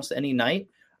easy almost any night.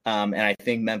 And I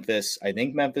think Memphis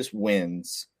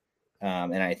wins.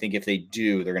 And I think if they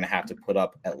do, they're going to have to put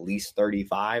up at least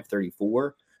 35,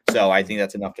 34. So I think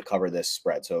that's enough to cover this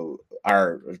spread. So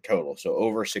our total. So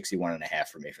over 61.5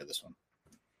 for me for this one.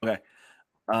 Okay.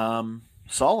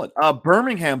 Solid.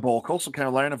 Birmingham Bowl, Coastal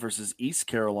Carolina versus East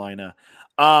Carolina.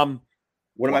 What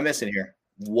am I missing here?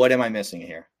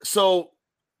 So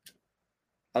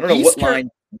I don't know what line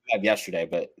you had yesterday,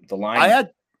 but the line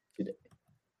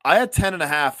I had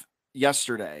 10.5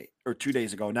 yesterday or 2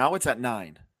 days ago. Now it's at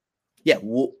 9. Yeah.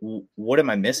 What am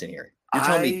I missing here? You're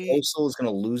telling me Coastal is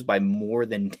going to lose by more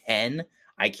than 10?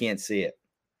 I can't see it.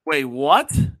 Wait,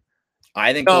 what?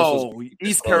 I think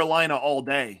East Carolina all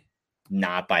day.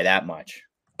 Not by that much.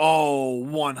 Oh,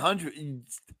 100.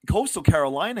 Coastal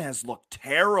Carolina has looked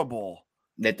terrible.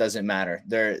 That doesn't matter.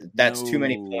 That's too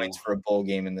many points for a bowl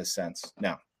game in this sense.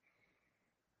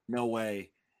 No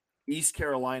way. East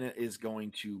Carolina is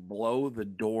going to blow the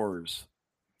doors.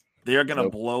 They're going to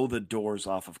blow the doors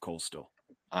off of Coastal.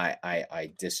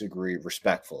 I disagree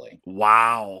respectfully.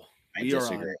 Wow. I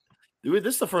disagree. Dude,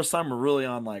 this is the first time we're really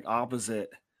on like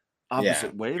opposite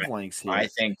wavelengths here.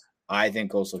 I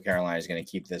think Coastal Carolina is going to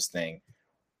keep this thing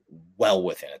well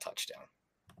within a touchdown.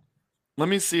 Let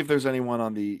me see if there's anyone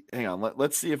on the – hang on.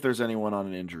 Let's see if there's anyone on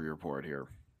an injury report here,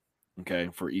 okay,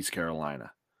 for East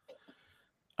Carolina.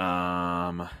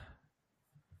 Oh,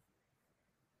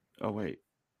 wait.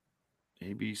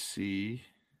 ABC.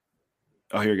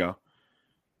 Oh, here you go.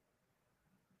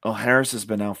 Oh, Harris has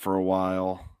been out for a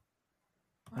while.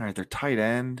 All right, their tight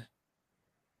end.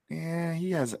 Yeah,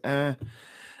 he has I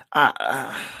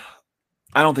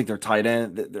don't think their tight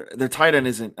end. Their tight end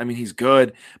isn't. I mean, he's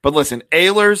good, but listen,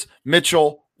 Ehlers,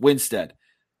 Mitchell, Winstead,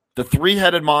 the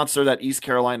three-headed monster that East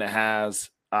Carolina has,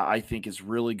 I think is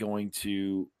really going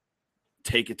to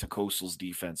take it to Coastal's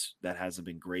defense that hasn't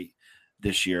been great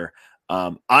this year.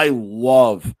 I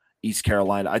love East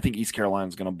Carolina. I think East Carolina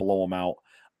is going to blow them out,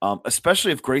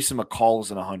 especially if Grayson McCall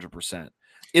isn't 100%.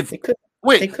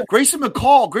 Grayson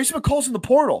McCall's in the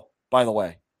portal, by the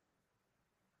way.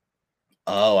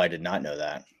 Oh, I did not know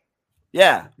that.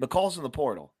 Yeah, McCall's in the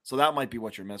portal, so that might be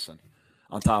what you're missing.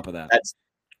 On top of that,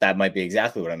 that might be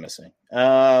exactly what I'm missing.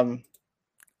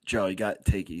 Joe, you got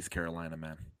to take East Carolina,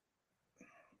 man.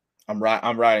 I'm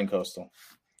riding Coastal.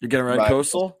 You're gonna ride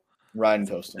Coastal? Riding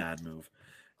Coastal. Bad move.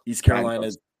 East Carolina.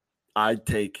 I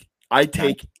take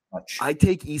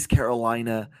East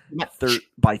Carolina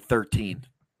by 13.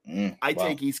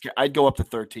 I'd go up to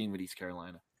 13 with East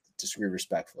Carolina. Disagree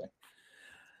respectfully.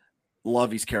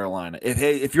 Love East Carolina.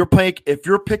 If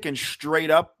you're picking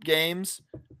straight up games,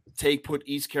 put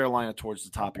East Carolina towards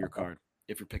the top of your card.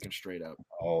 If you're picking straight up,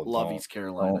 love East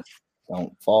Carolina.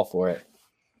 Don't fall for it.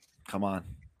 Come on,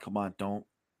 don't.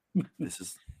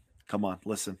 Come on,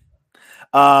 listen.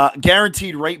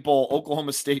 Guaranteed rate bowl,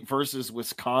 Oklahoma State versus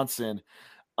Wisconsin.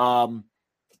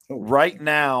 Right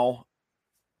now,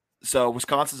 so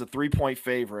Wisconsin's a 3-point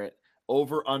favorite.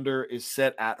 Over under is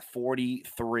set at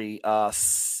 43.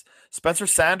 Spencer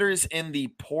Sanders in the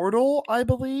portal, I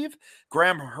believe.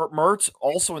 Graham Mertz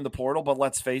also in the portal, but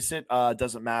let's face it,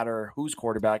 doesn't matter who's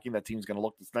quarterbacking. That team's going to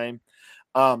look the same.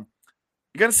 You're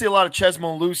going to see a lot of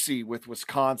Chesmo Lucy with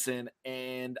Wisconsin,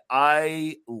 and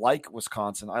I like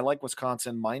Wisconsin. I like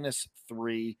Wisconsin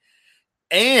 -3,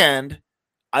 and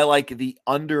I like the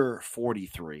under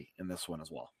 43 in this one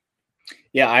as well.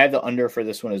 Yeah, I have the under for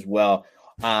this one as well.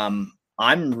 I'm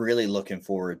really looking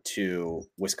forward to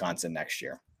Wisconsin next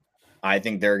year. I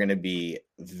think they're going to be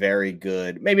very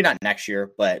good. Maybe not next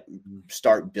year, but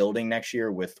start building next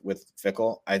year with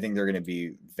Fickell. I think they're going to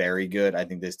be very good. I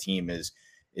think this team is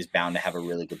bound to have a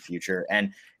really good future.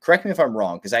 And correct me if I'm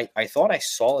wrong, because I thought I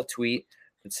saw a tweet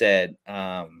that said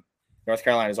North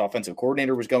Carolina's offensive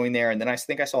coordinator was going there. And then I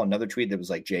think I saw another tweet that was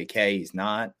like JK, he's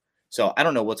not. So I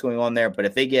don't know what's going on there, but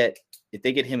if they get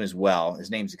him as well,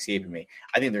 his name's escaping me,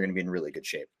 I think they're going to be in really good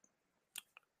shape.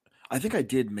 I think I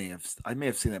may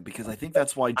have seen that, because I think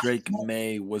that's why Drake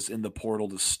May was in the portal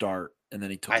to start, and then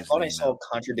he took. I thought I saw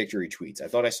contradictory tweets. I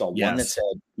thought I saw one that said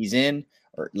he's in,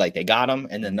 or like they got him,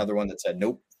 and then another one that said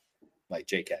nope, like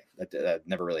JK. That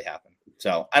never really happened.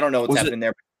 So I don't know what's happening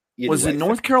there. Was it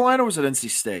North Carolina or was it NC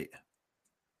State?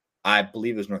 I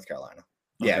believe it was North Carolina.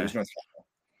 Yeah, it was North Carolina.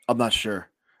 I'm not sure.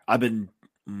 I've been.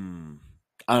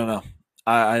 I don't know.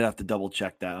 I'd have to double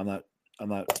check that. I'm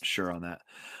not sure on that.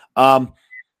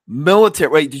 Military.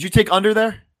 Wait, did you take under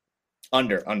there?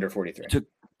 Under 43.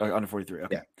 Under 43.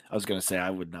 Okay. Yeah. I was gonna say I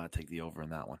would not take the over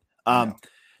in that one. No.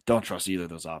 Don't trust either of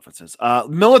those offenses.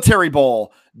 Military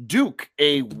Bowl. Duke,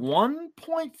 a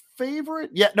 1-point favorite.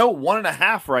 Yeah, no,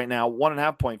 1.5 right now.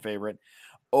 1.5 point favorite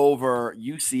over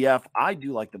UCF. I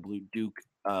do like the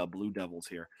Blue Devils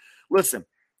here. Listen.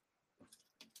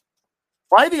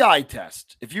 By the eye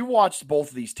test, if you watched both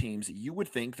of these teams, you would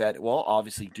think that, well,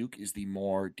 obviously Duke is the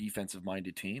more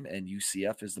defensive-minded team and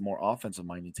UCF is the more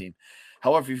offensive-minded team.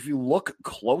 However, if you look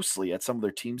closely at some of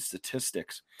their team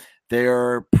statistics,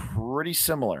 they're pretty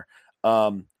similar.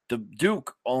 The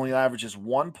Duke only averages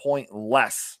 1 point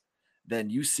less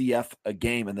than UCF a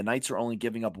game, and the Knights are only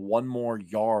giving up 1 more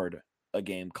yard a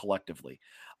game collectively.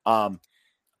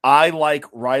 I like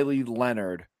Riley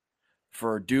Leonard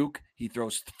for Duke. He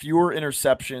throws fewer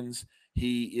interceptions.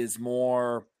 He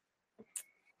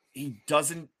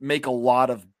doesn't make a lot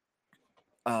of,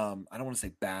 I don't want to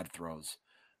say bad throws,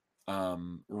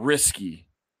 risky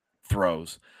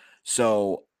throws.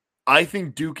 So I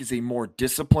think Duke is a more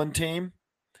disciplined team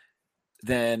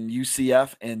than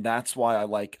UCF, and that's why I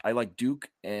like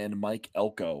Duke and Mike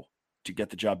Elko to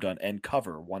get the job done and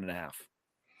cover 1.5.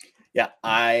 Yeah,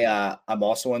 I'm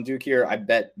also on Duke here. I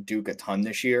bet Duke a ton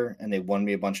this year, and they won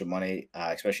me a bunch of money,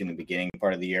 especially in the beginning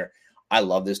part of the year. I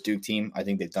love this Duke team. I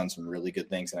think they've done some really good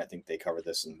things, and I think they cover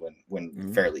this and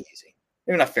win fairly easy.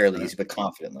 Maybe not fairly easy, but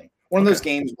confidently. One of those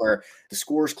games where the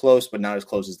score is close, but not as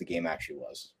close as the game actually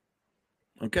was.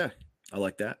 Okay, I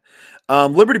like that.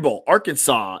 Liberty Bowl.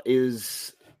 Arkansas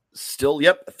is still,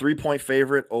 a 3-point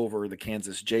favorite over the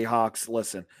Kansas Jayhawks.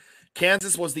 Listen,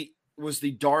 Kansas was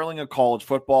the darling of college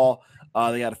football.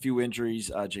 They had a few injuries.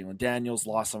 Jalen Daniels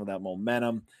lost some of that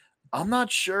momentum. I'm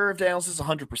not sure if Daniels is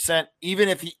 100%. Even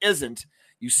if he isn't,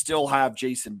 you still have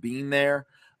Jason Bean there.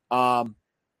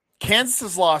 Kansas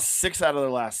has lost 6 out of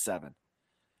their last 7.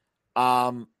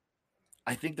 I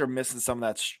think they're missing some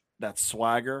of that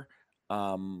swagger.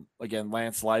 Again,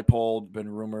 Lance Leipold been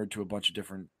rumored to a bunch of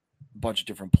different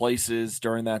places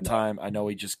during that time. I know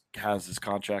he just has his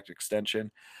contract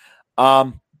extension.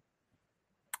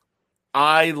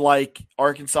 I like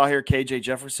Arkansas here. KJ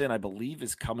Jefferson, I believe,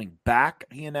 is coming back,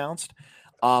 he announced.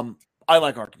 I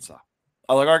like Arkansas.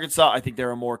 I think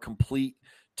they're a more complete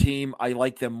team. I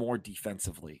like them more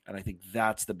defensively, and I think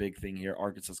that's the big thing here.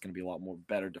 Arkansas is going to be a lot more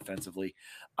better defensively.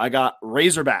 I got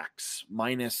Razorbacks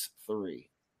 -3.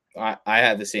 I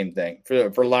had the same thing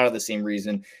for a lot of the same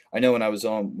reason. I know when I was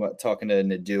on talking to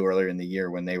Nadu earlier in the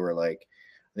year when they were like,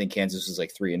 I think Kansas was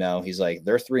like 3-0. He's like,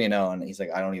 they're 3-0, and he's like,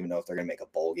 I don't even know if they're gonna make a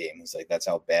bowl game. He's like, that's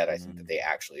how bad I think that they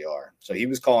actually are. So he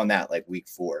was calling that like week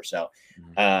 4. So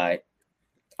I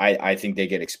think they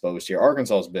get exposed here.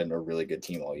 Arkansas has been a really good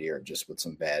team all year, just with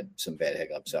some bad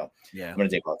hiccups. So yeah, I'm gonna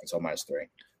take Arkansas -3.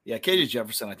 Yeah, KJ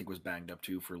Jefferson I think was banged up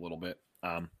too for a little bit.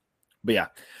 But yeah,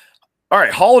 all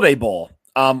right, Holiday Bowl.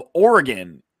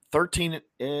 Oregon 13.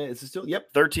 Is it still?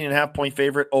 Yep, 13.5 point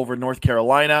favorite over North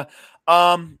Carolina.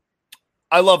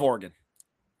 I love Oregon.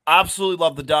 Absolutely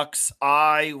love the Ducks.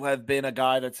 I have been a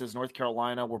guy that says North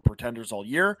Carolina were pretenders all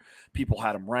year. People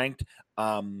had them ranked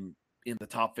in the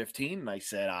top 15. And I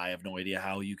said, I have no idea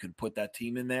how you can put that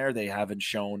team in there. They haven't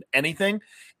shown anything.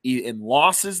 In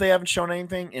losses, they haven't shown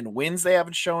anything. In wins, they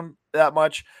haven't shown that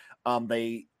much.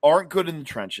 They aren't good in the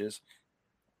trenches.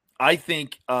 I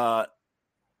think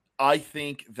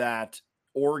that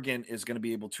Oregon is going to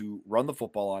be able to run the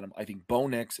football on them. I think Bo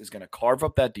Nix is going to carve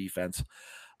up that defense.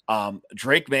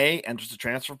 Drake May enters the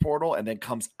transfer portal and then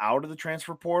comes out of the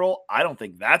transfer portal. I don't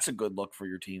think that's a good look for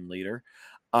your team leader.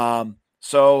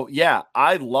 So yeah,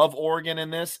 I love Oregon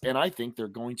in this, and I think they're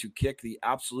going to kick the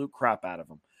absolute crap out of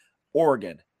them.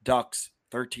 Oregon Ducks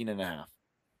 13.5.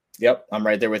 Yep, I'm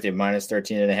right there with you.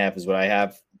 -13.5 is what I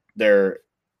have. They're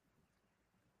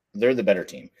the better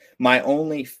team. My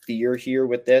only fear here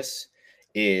with this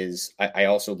is I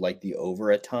also like the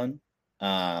over a ton.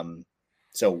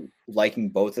 So liking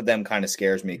both of them kind of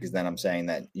scares me because then I'm saying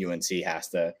that UNC has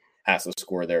to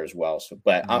score there as well. So,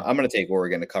 but I'm going to take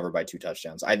Oregon to cover by 2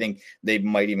 touchdowns. I think they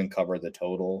might even cover the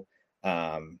total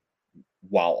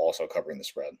while also covering the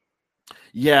spread.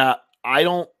 Yeah, I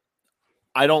don't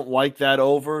like that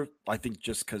over. I think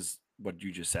just because what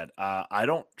you just said, I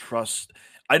don't trust.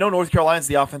 I know North Carolina's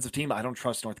the offensive team. I don't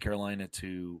trust North Carolina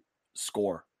to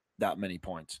score that many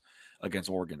points against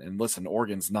Oregon. And listen,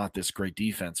 Oregon's not this great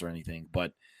defense or anything,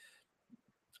 but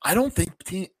I don't think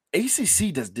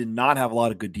ACC did not have a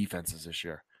lot of good defenses this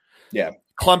year. Yeah.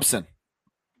 Clemson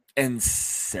and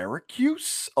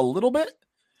Syracuse a little bit,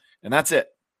 and that's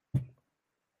it.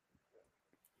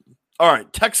 All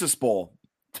right, Texas Bowl.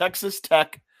 Texas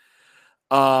Tech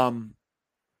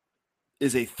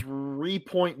is a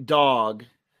 3-point dog.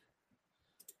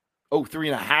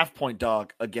 3.5 point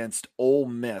dog against Ole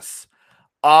Miss.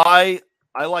 I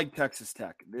like Texas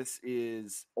Tech.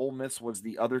 Ole Miss was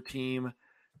the other team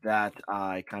that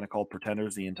I kind of called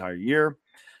pretenders the entire year.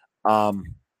 The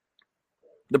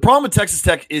problem with Texas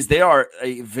Tech is they are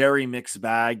a very mixed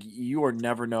bag. You are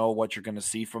never know what you're going to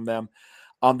see from them.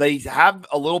 They have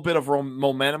a little bit of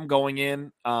momentum going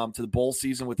in to the bowl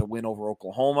season with a win over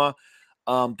Oklahoma.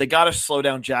 They got to slow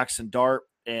down Jackson Dart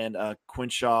and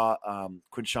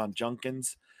Quinshawn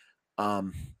Junkins.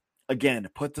 Again,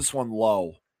 put this one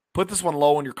low. Put this one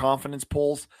low in your confidence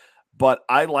polls, but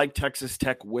I like Texas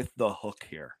Tech with the hook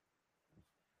here.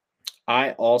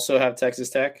 I also have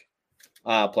Texas Tech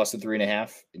plus the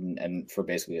 3.5, and for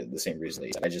basically the same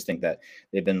reason. I just think that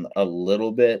they've been a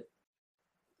little bit.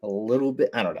 I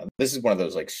don't know. This is one of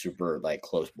those like super like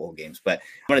close bowl games, but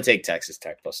I'm going to take Texas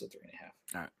Tech plus the 3.5.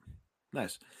 All right,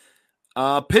 nice.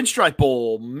 Pinstripe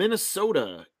Bowl,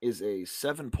 Minnesota is a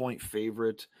 7-point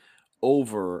favorite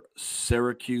over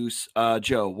Syracuse.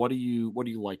 Joe, what are you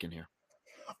liking here?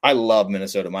 I love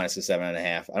Minnesota minus the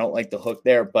 7.5. I don't like the hook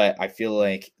there, but I feel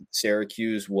like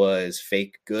Syracuse was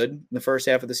fake good in the first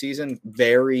half of the season.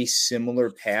 Very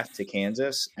similar path to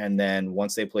Kansas. And then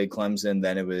once they played Clemson,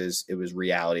 then it was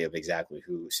reality of exactly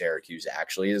who Syracuse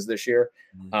actually is this year.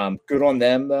 Good on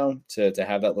them, though, to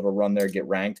have that little run there, get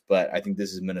ranked. But I think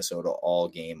this is Minnesota all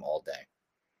game, all day.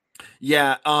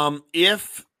 Yeah.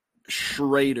 If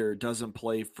Schrader doesn't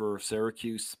play for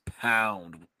Syracuse,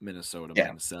 pound Minnesota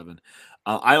 -7.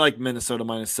 I like Minnesota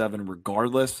 -7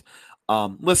 regardless.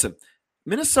 Listen,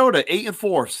 Minnesota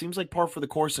 8-4 seems like par for the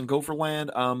course in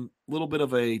Gopherland. Little bit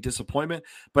of a disappointment,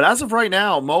 but as of right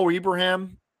now, Mo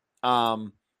Ibrahim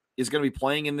is going to be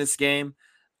playing in this game.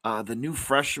 The new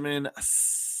freshman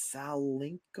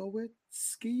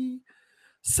Saliakowski,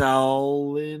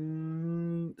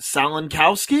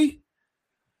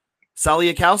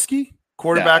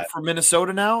 quarterback for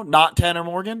Minnesota now, not Tanner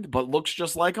Morgan, but looks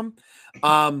just like him.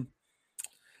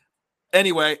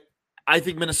 Anyway, I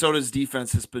think Minnesota's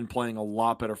defense has been playing a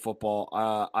lot better football.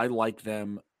 I like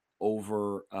them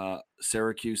over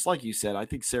Syracuse. Like you said, I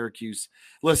think Syracuse,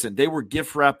 listen, they were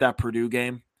gift wrapped that Purdue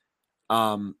game.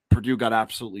 Purdue got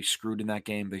absolutely screwed in that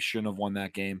game. They shouldn't have won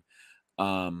that game.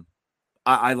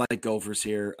 I like Gophers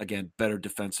here. Again, better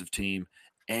defensive team.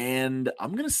 And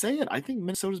I'm going to say it. I think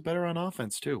Minnesota's better on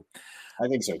offense too. I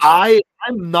think so too.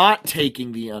 I'm not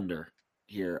taking the under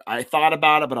here. I thought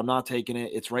about it, but I'm not taking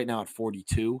it. It's right now at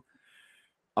 42.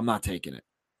 I'm not taking it.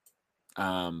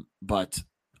 But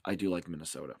I do like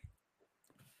Minnesota.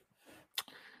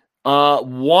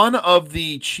 One of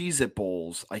the Cheez-It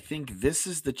Bowls, I think this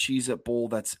is the Cheez-It Bowl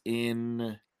that's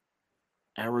in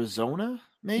Arizona,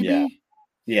 maybe?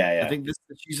 Yeah. I think this is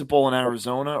the Cheez-It Bowl in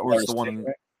Arizona, or is the one in...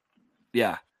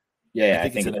 Yeah. I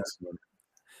think it's in Arizona.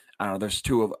 I don't know. There's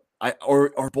two of...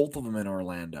 or both of them in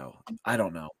Orlando. I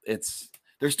don't know.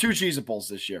 There's two Cheez-It Bowls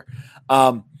this year.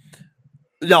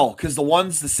 No, because the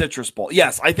one's the Citrus Bowl.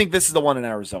 Yes, I think this is the one in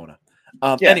Arizona.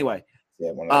 Anyway,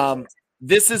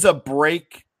 this is a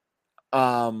break.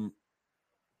 So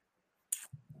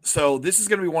this is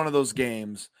going to be one of those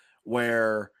games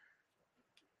where,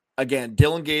 again,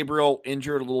 Dylan Gabriel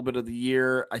injured a little bit of the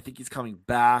year. I think he's coming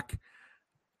back.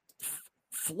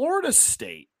 Florida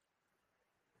State.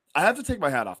 I have to take my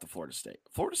hat off to Florida State.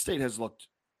 Florida State has looked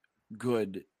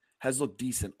good, has looked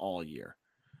decent all year.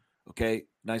 Okay,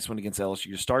 nice one against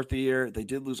LSU to start the year. They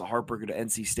did lose a heartbreaker to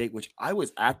NC State, which I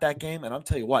was at that game, and I'll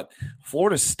tell you what,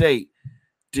 Florida State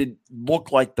did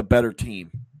look like the better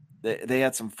team. They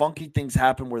had some funky things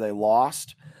happen where they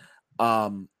lost.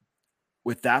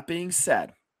 With that being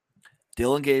said,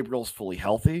 Dylan Gabriel's fully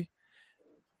healthy.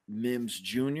 Mims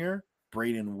Jr.,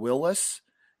 Braden Willis,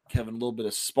 Kevin, a little bit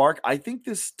of spark. I think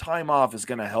this time off is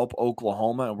going to help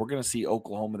Oklahoma, and we're going to see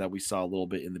Oklahoma that we saw a little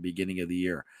bit in the beginning of the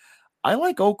year. I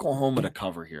like Oklahoma to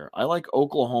cover here. I like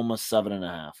Oklahoma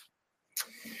 7.5.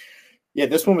 Yeah,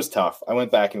 this one was tough. I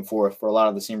went back and forth for a lot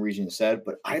of the same reason you said,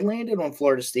 but I landed on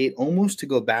Florida State almost to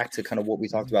go back to kind of what we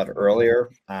talked about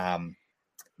earlier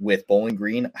with Bowling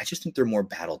Green. I just think they're more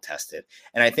battle tested.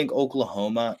 And I think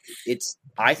Oklahoma,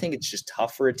 I think it's just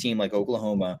tough for a team like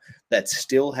Oklahoma that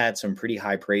still had some pretty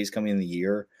high praise coming in the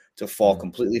year to fall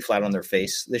completely flat on their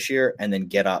face this year and then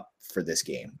get up for this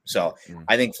game. So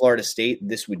I think Florida State,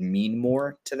 this would mean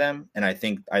more to them. And I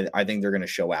think they're going to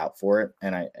show out for it.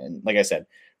 And like I said,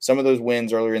 some of those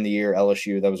wins earlier in the year,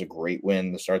 LSU, that was a great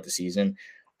win to start the season.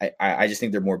 I just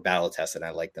think they're more battle tested.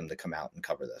 I like them to come out and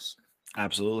cover this.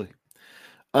 Absolutely.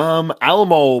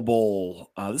 Alamo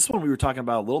Bowl. This one we were talking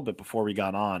about a little bit before we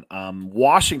got on.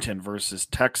 Washington versus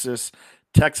Texas.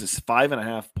 Texas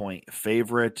 5.5 point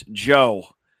favorite. Joe,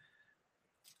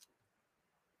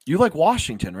 you like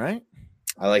Washington, right?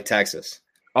 I like Texas.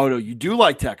 Oh, no, you do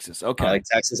like Texas. Okay. I like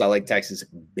Texas. I like Texas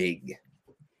big.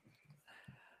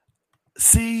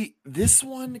 See, this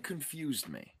one confused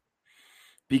me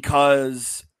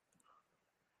because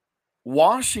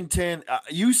Washington,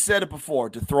 you said it before,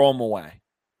 to throw them away.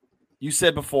 You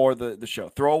said before the show,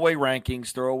 throw away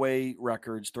rankings, throw away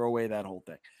records, throw away that whole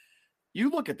thing. You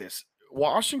look at this.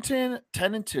 Washington,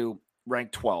 10-2,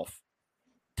 ranked 12th.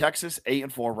 Texas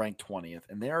 8-4, ranked 20th,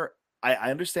 and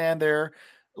I understand they're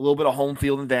a little bit of home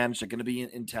field advantage. They're going to be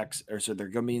in Texas, or so they're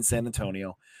going to be in San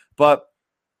Antonio. But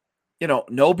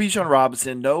no Bijan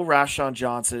Robinson, no Rashawn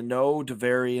Johnson, no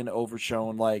DeVarian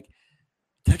Overshone. Like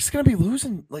Texas is going to be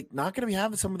losing, like not going to be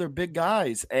having some of their big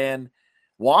guys, and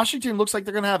Washington looks like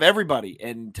they're going to have everybody,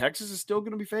 and Texas is still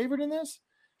going to be favored in this.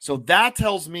 So that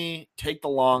tells me take the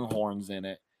Longhorns in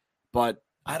it, but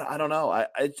I don't know.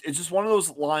 It's just one of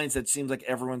those lines that seems like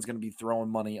everyone's going to be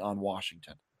throwing money on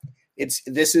Washington.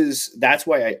 That's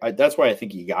why I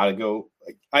think you got to go.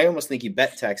 I almost think you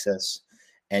bet Texas,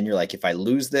 and you're like, if I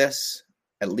lose this,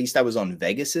 at least I was on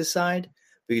Vegas's side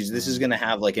because this is going to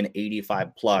have like an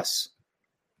 85 plus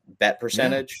bet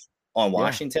percentage on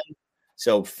Washington. Yeah.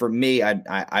 So for me,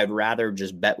 I'd rather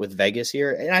just bet with Vegas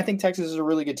here, and I think Texas is a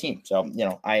really good team. So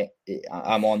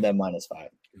I'm on them -5.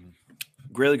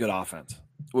 Really good offense.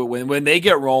 When they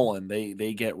get rolling,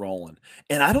 they get rolling.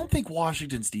 And I don't think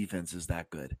Washington's defense is that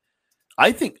good.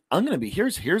 I think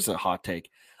here's a hot take.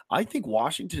 I think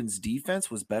Washington's defense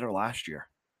was better last year.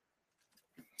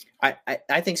 I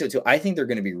think so too. I think they're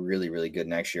going to be really, really good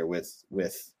next year with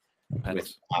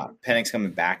Penix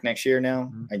coming back next year.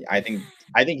 Now, I think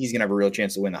he's going to have a real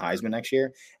chance to win the Heisman next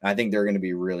year. And I think they're going to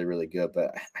be really, really good.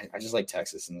 But I just like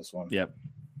Texas in this one. Yep.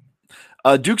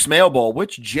 Duke's Mayo Bowl,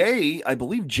 which I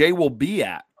believe Jay will be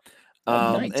at.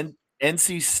 Nice. And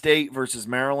NC State versus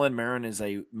Maryland. Maryland is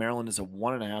a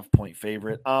 1.5 point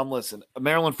favorite. Listen,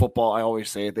 Maryland football, I always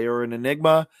say it, they are an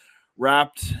enigma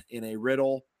wrapped in a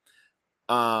riddle.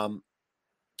 NC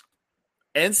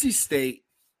State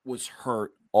was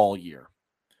hurt all year.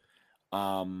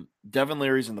 Devin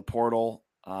Leary's in the portal.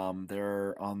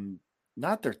 They're on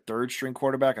not their third string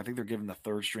quarterback. I think they're giving the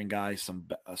third string guy some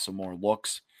more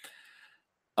looks.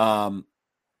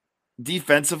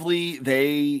 Defensively,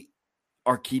 they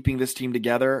are keeping this team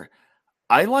together.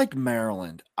 I like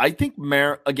Maryland. I think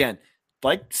again,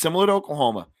 like similar to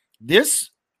Oklahoma, this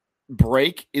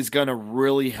break is going to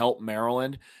really help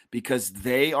Maryland because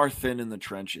they are thin in the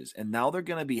trenches, and now they're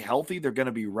going to be healthy. They're going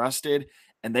to be rested,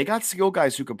 and they got skill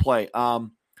guys who can play.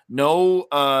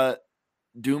 No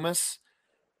Dumas,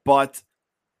 but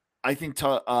I think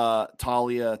Talia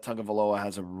Tagovailoa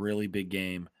has a really big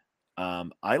game.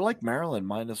 I like Maryland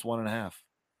 -1.5.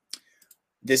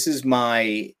 This is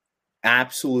my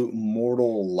absolute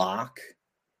mortal lock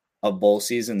of bowl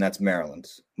season. That's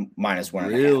Maryland's -1.5.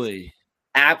 Really?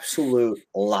 Absolute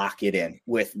lock it in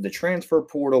with the transfer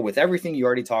portal, with everything you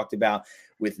already talked about.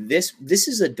 With this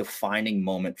is a defining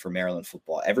moment for Maryland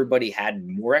football. Everybody had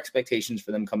more expectations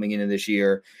for them coming into this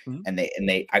year, and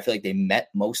they I feel like they met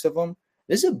most of them.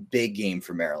 This is a big game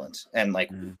for Maryland, and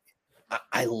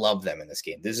I love them in this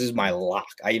game. This is my lock.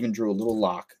 I even drew a little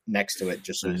lock next to it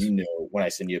just so you know when I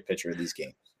send you a picture of these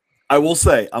games. I will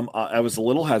say I was a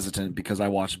little hesitant because I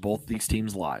watched both these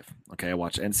teams live. Okay, I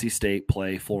watched NC State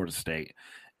play Florida State,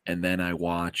 and then I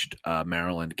watched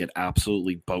Maryland get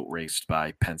absolutely boat raced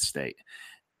by Penn State.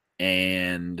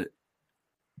 And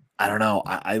I don't know.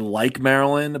 I like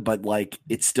Maryland, but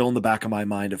it's still in the back of my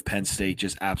mind of Penn State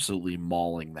just absolutely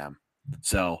mauling them.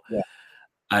 So yeah.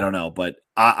 I don't know, but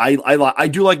I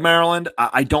do like Maryland.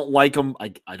 I don't like them.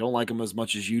 I don't like them as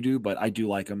much as you do, but I do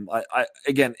like them. I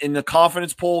again, in the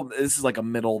confidence poll, this is like a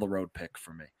middle of the road pick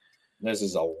for me. This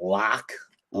is a lock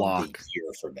of the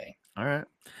year for me. All right.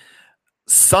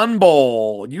 Sun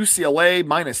Bowl, UCLA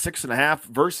 -6.5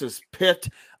 versus Pitt.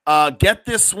 Get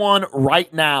this one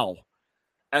right now.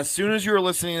 As soon as you're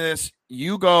listening to this,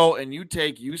 you go and you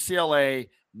take UCLA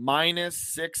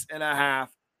 -6.5.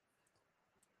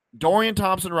 Dorian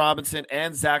Thompson-Robinson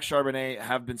and Zach Charbonnet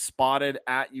have been spotted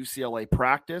at UCLA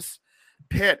practice.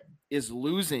 Pitt is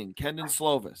losing Kendon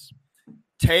Slovis.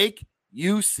 Take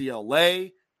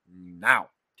UCLA now.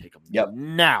 Take them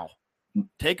now.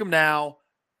 Take them now.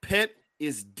 Pitt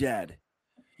is dead.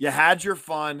 You had your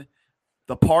fun.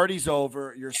 The party's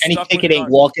over. You're Any stuck ticket ain't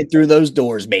walking through those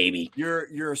doors, baby.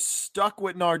 You're stuck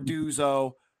with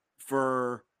Narduzzo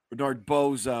for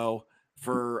Nardbozo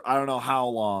for I don't know how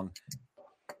long.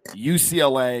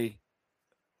 UCLA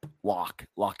lock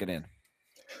it in.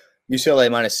 UCLA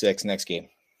 -6 next game.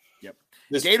 Yep.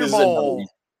 Gator Bowl.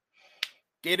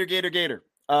 Gator.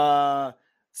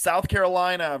 South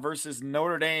Carolina versus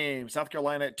Notre Dame. South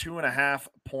Carolina at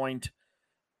 2.5-point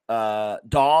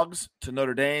dogs to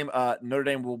Notre Dame. Notre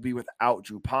Dame will be without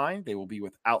Drew Pine. They will be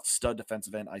without stud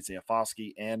defensive end Isaiah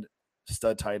Foskey and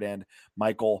stud tight end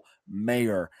Michael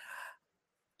Mayer.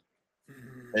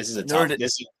 This is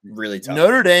this is really tough.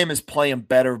 Notre Dame is playing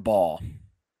better ball.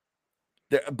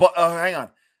 But hang on.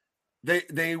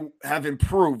 They have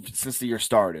improved since the year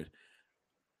started.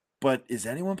 But is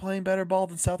anyone playing better ball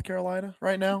than South Carolina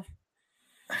right now?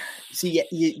 See,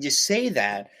 you say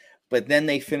that, but then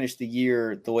they finish the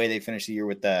year the way they finished the year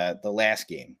with the last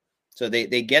game. So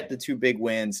they get the two big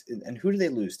wins. And who do they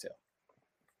lose to?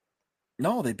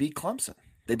 No, they beat Clemson.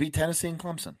 They beat Tennessee and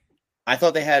Clemson. I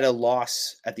thought they had a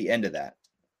loss at the end of that.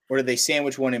 Or did they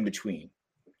sandwich one in between?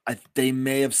 They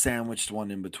may have sandwiched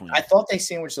one in between. I thought they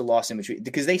sandwiched a loss in between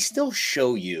because they still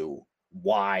show you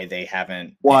why they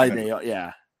haven't.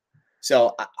 Yeah.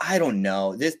 So I don't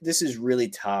know. This is really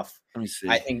tough. Let me see.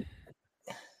 I think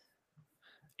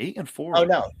 8-4. Oh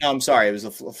no, I'm sorry. It was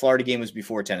the Florida game was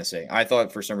before Tennessee. I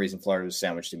thought for some reason Florida was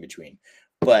sandwiched in between.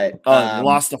 But they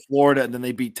lost to Florida and then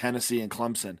they beat Tennessee and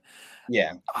Clemson.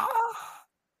 Yeah.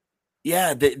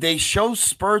 Yeah, they show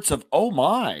spurts of, oh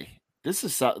my,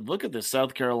 look at this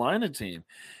South Carolina team.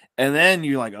 And then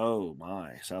you're like, oh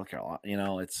my, South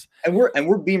Carolina, it's and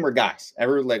we're Beamer guys. I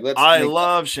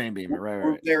love Shane Beamer.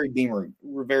 Right.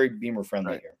 We're very Beamer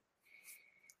friendly here.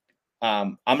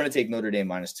 I'm gonna take Notre Dame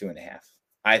 -2.5.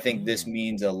 I think this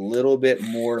means a little bit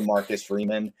more to Marcus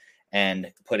Freeman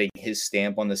and putting his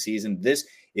stamp on the season.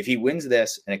 If he wins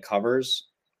this and it covers,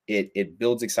 it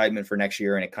builds excitement for next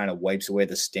year and it kind of wipes away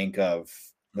the stink of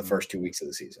the first 2 weeks of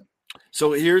the season.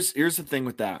 So here's the thing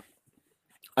with that.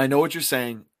 I know what you're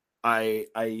saying. I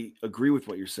agree with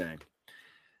what you're saying.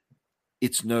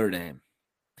 It's Notre Dame.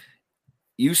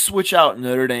 You switch out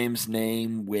Notre Dame's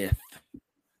name with,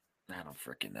 I don't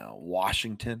freaking know,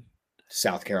 Washington,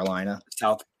 South Carolina,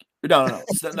 South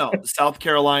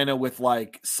Carolina with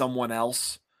someone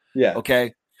else. Yeah.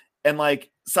 Okay. And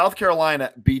South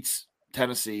Carolina beats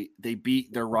Tennessee. They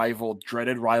beat their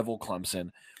dreaded rival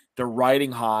Clemson. they're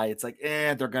riding high. It's like,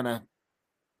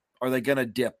 are they gonna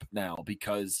dip now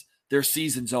because their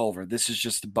season's over? This is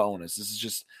just a bonus. This is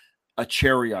just a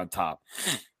cherry on top.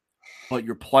 But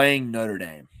you're playing Notre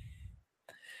Dame.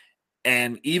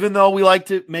 And even though we like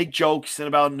to make jokes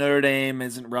about Notre Dame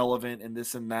isn't relevant and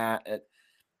this and that,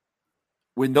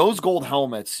 when those gold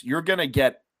helmets, you're going to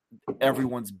get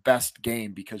everyone's best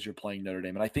game because you're playing Notre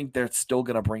Dame. And I think they're still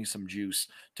going to bring some juice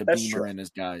to Beamer and his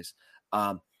guys.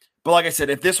 But like I said,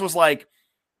 if this was like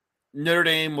Notre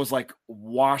Dame was like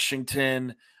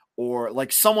Washington or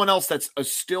like someone else that's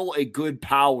still a good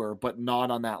power but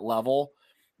not on that level,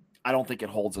 I don't think it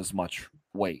holds as much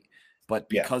weight. But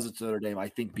because it's Notre Dame, I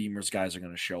think Beamer's guys are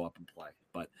going to show up and play.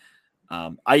 But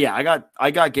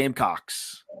I got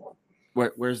Gamecocks.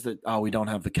 Where's the? Oh, we don't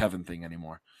have the Kevin thing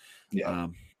anymore. Yeah,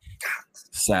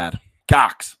 sad.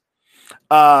 Cox.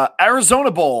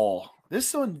 Arizona Bowl.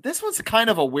 This one's kind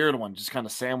of a weird one, just kind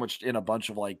of sandwiched in a bunch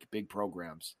of like big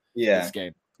programs. Yeah, this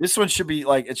game. This one should be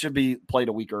played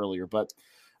a week earlier. But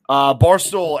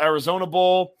Barstool Arizona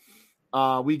Bowl.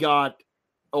 We got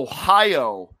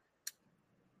Ohio,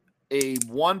 a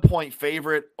 1-point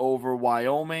favorite over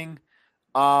Wyoming.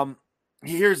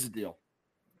 Here's the deal.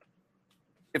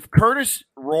 If Curtis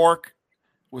Rourke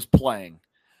was playing,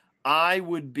 I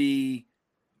would be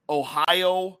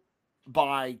Ohio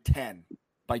by 10,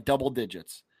 by double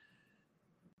digits.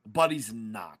 But he's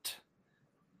not.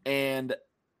 And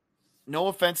no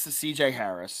offense to CJ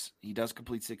Harris. He does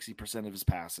complete 60% of his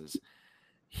passes.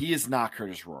 He is not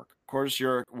Curtis Rourke. Curtis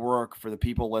Rourke, for the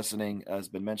people listening, has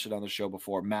been mentioned on the show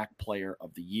before, MAC Player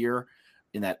of the Year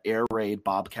in that air raid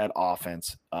Bobcat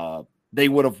offense. They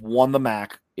would have won the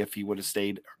MAC if he would have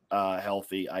stayed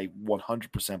healthy. I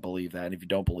 100% believe that. And if you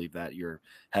don't believe that, you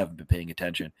haven't been paying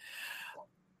attention.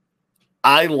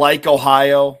 I like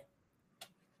Ohio.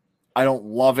 I don't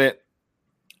love it.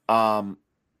 But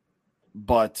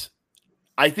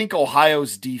I think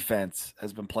Ohio's defense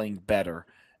has been playing better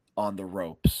on the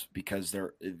ropes because they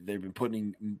were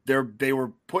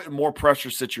putting more pressure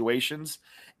situations,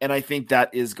 and I think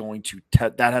that is going to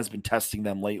that has been testing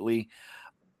them lately.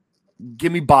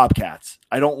 Give me Bobcats.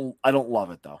 I don't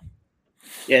love it though.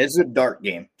 Yeah, this is a dart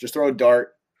game. Just throw a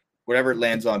dart, whatever it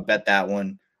lands on, bet that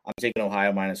one. I'm taking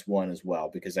Ohio -1 as well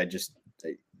because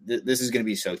this is going to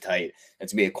be so tight.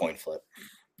 It's going to be a coin flip.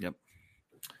 Yep.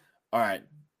 All right.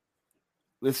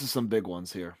 This is some big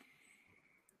ones here.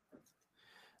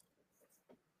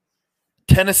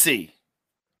 Tennessee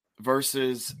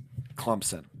versus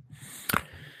Clemson.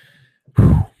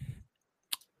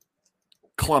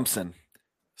 Clemson,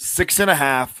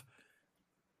 6.5,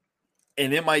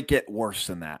 and it might get worse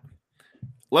than that.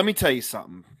 Let me tell you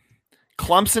something.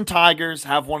 Clemson Tigers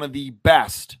have one of the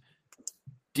best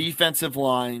defensive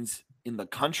lines in the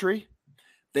country.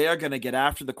 They are going to get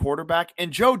after the quarterback.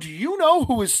 And Joe, do you know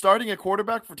who is starting at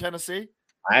quarterback for Tennessee?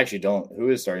 I actually don't. Who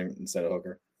is starting instead of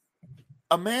Hooker?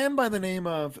 A man by the name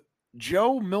of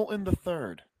Joe Milton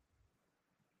III.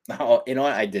 Oh, you know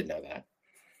what? I did know that.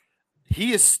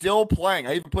 He is still playing.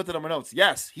 I even put that on my notes.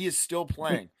 Yes, he is still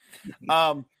playing.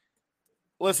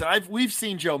 Listen, we've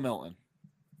seen Joe Milton.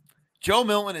 Joe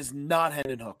Milton is not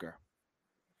Hendon Hooker.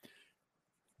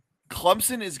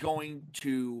 Clemson is going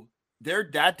to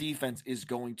that defense is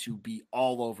going to be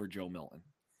all over Joe Milton.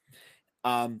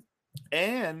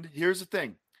 And here's the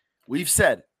thing. We've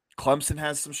said Clemson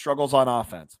has some struggles on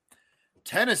offense.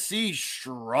 Tennessee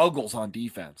struggles on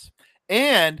defense.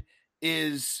 And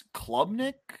is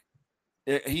Klubnik,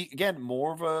 he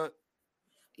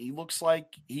looks like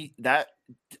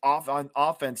on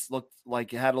offense looked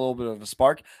like it had a little bit of a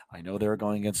spark. I know they're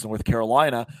going against North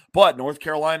Carolina, but North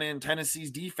Carolina and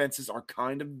Tennessee's defenses are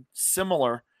kind of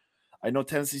similar. I know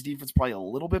Tennessee's defense is probably a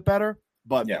little bit better,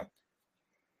 but yeah.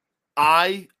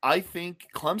 I think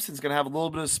Clemson's going to have a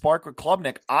little bit of spark with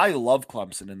Klubnik. I love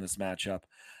Clemson in this matchup,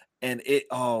 and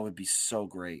it'd be so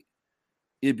great.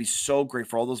 It'd be so great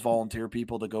for all those volunteer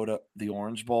people to go to the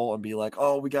Orange Bowl and be like,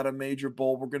 oh, we got a major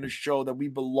bowl. We're going to show that we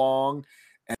belong,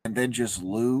 and then just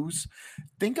lose.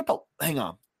 Hang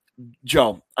on,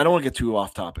 Joe, I don't want to get too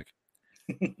off topic.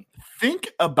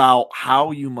 Think about how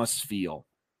you must feel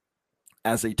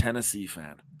as a Tennessee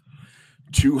fan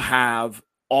to have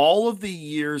all of the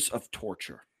years of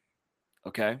torture.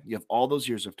 Okay? You have all those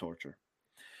years of torture.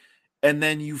 And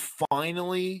then you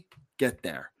finally get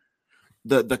there.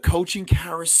 The coaching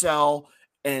carousel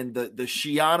and the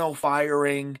Schiano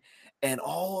firing and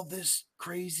all of this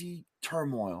crazy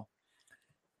turmoil.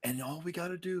 And all we got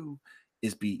to do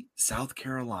is beat South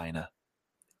Carolina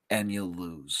and you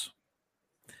lose.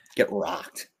 Get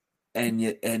rocked. And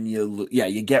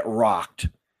you get rocked.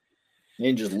 You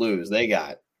didn't just lose. They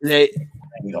got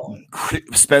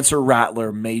Spencer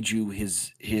Rattler made you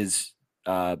his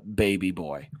baby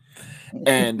boy,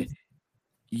 and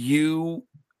you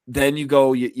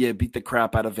go you beat the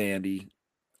crap out of Vandy,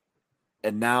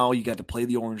 and now you got to play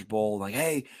the Orange Bowl. Like,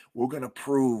 hey, we're gonna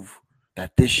prove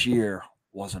that this year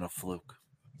wasn't a fluke.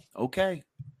 Okay,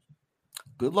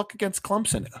 good luck against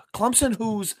Clemson. Clemson,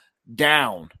 who's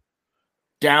down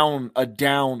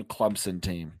Clemson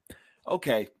team.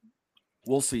 Okay,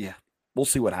 we'll see. We'll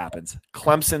see what happens.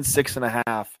 Clemson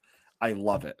 6.5. I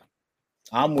love it.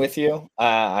 I'm with you.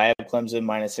 I have Clemson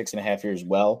minus 6.5 here as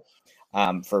well.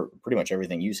 For pretty much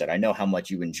everything you said. I know how much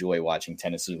you enjoy watching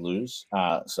Tennessee lose,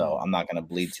 so I'm not going to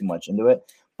bleed too much into it.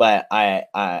 But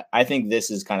I think this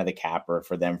is kind of the capper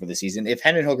for them for the season. If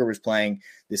Hendon Hooker was playing,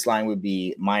 this line would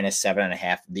be minus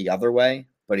 7.5 the other way,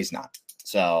 but he's not.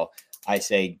 So I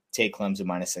say take Clemson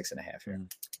minus 6.5 here.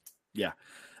 Yeah.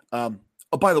 Oh,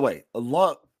 by the way, I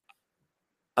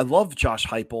love Josh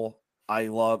Heupel. I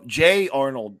love Jay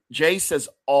Arnold. Jay says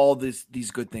all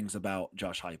these good things about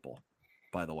Josh Heupel,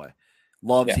 by the way.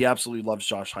 He absolutely loves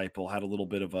Josh Heupel. Had a little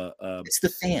bit of a it's the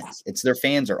fans. It's their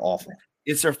fans are awful.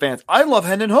 It's their fans. I love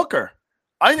Hendon Hooker.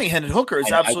 I think Hendon Hooker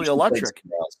is absolutely electric.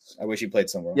 I wish he played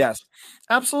somewhere else. Yes,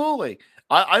 absolutely.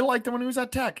 I liked him when he was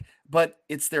at Tech, but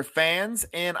it's their fans,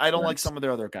 and I don't like some of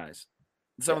their other guys.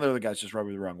 Some of the other guys just rub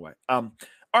me the wrong way. All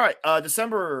right,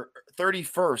 December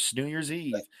 31st, New Year's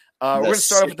Eve. We're going to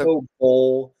start off with the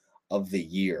bowl of the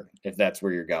year, if that's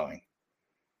where you're going.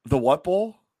 The what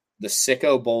bowl? The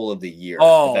Sicko Bowl of the year.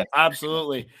 Oh,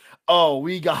 absolutely. Oh,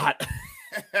 we got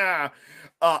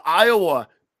Iowa.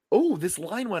 Oh, this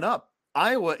line went up.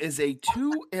 Iowa is a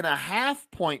 2.5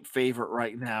 point favorite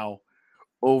right now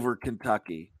over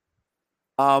Kentucky.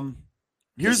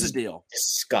 Here's the deal.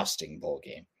 Disgusting bowl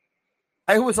game.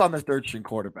 Iowa's on the third string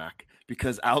quarterback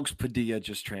because Alex Padilla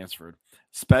just transferred.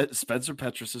 Spencer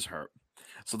Petras is hurt.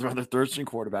 So they're on the third string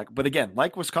quarterback. But again,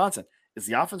 like Wisconsin, is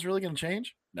the offense really going to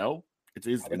change? No. It's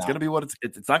going to be what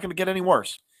it's not going to get any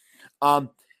worse.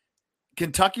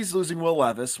 Kentucky's losing Will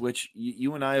Levis, which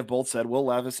you and I have both said Will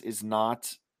Levis is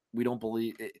not. We don't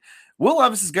believe it. Will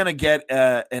Levis is going to get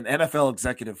an NFL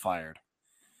executive fired.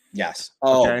 Yes.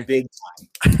 Oh, okay? Big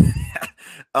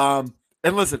time.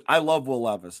 And listen, I love Will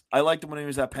Levis. I liked him when he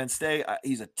was at Penn State.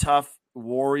 He's a tough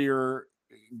warrior,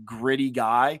 gritty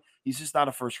guy. He's just not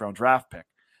a first-round draft pick.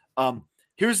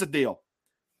 Here's the deal.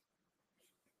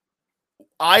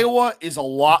 Iowa is a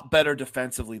lot better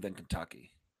defensively than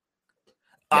Kentucky. Yes.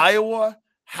 Iowa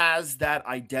has that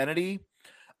identity,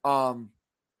 and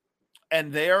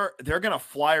they're going to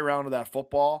fly around with that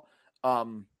football. I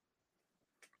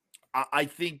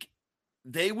think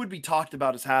they would be talked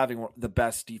about as having the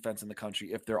best defense in the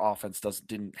country if their offense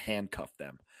didn't handcuff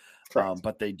them.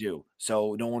 But they do.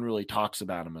 So no one really talks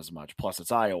about them as much. Plus,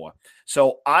 it's Iowa.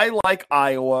 So I like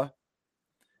Iowa.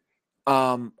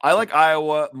 I like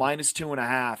Iowa minus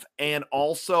 2.5 and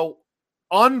also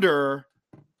under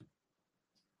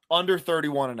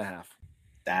 31.5.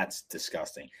 That's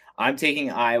disgusting. I'm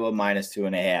taking Iowa minus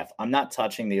 2.5. I'm not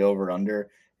touching the over under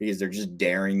because they're just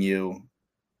daring you.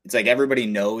 It's like everybody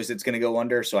knows it's going to go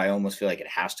under, so I almost feel like it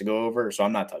has to go over, so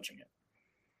I'm not touching it.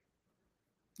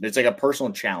 It's like a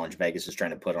personal challenge Vegas is trying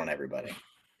to put on everybody.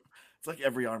 It's like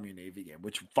every Army and Navy game,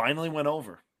 which finally went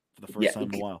over for the first time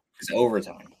in a while. It's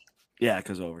overtime. Yeah,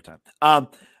 because overtime.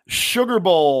 Sugar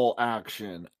Bowl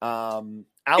action.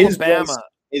 Alabama.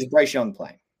 Is Bryce Young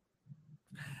playing?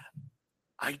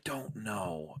 I don't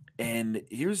know. And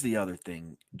here's the other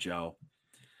thing, Joe.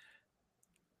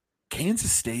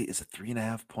 Kansas State is a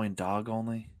 3.5 point dog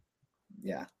only.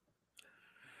 Yeah.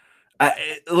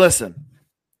 Listen.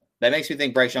 That makes me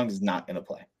think Bryce Young is not going to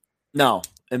play. No.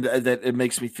 And that it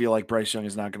makes me feel like Bryce Young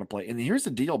is not going to play. And here's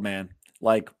the deal, man.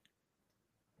 Like,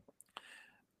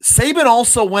 Saban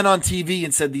also went on TV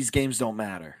and said these games don't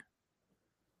matter.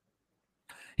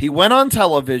 He went on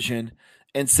television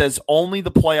and says only the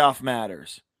playoff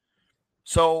matters.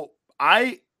 So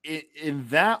in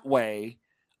that way,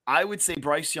 I would say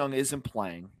Bryce Young isn't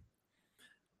playing.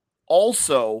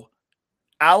 Also,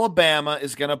 Alabama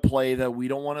is going to play the we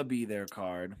don't want to be there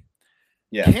card.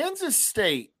 Yeah. Kansas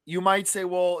State, you might say,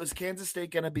 well, is Kansas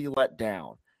State going to be let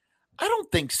down? I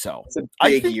don't think so. It's a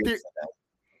big year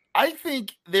I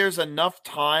think there's enough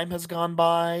time has gone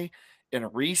by and a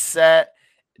reset.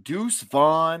 Deuce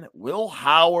Vaughn, Will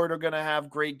Howard are going to have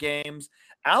great games.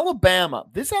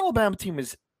 This Alabama team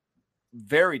is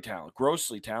very talented,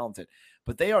 grossly talented,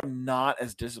 but they are not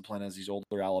as disciplined as these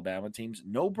older Alabama teams.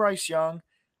 No Bryce Young.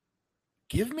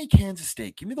 Give me Kansas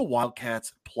State. Give me the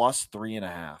Wildcats plus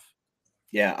 3.5.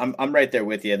 Yeah, I'm right there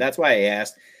with you. That's why I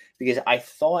asked, because I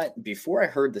thought before I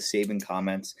heard the Saban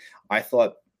comments, I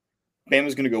thought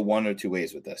Bama's going to go one or two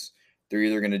ways with this. They're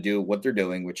either going to do what they're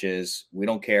doing, which is we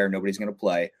don't care, nobody's going to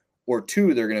play, or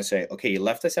two, they're going to say, okay, you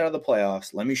left us out of the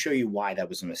playoffs. Let me show you why that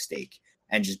was a mistake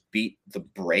and just beat the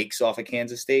brakes off of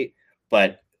Kansas State.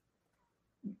 But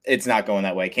it's not going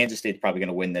that way. Kansas State's probably going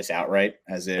to win this outright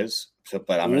as is. So,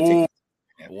 but I'm going to take.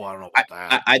 Well, I don't know about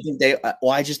that. I think they.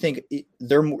 Well, I just think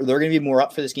they're going to be more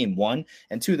up for this game. One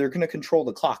and two, they're going to control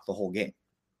the clock the whole game.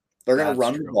 They're going to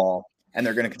run the ball and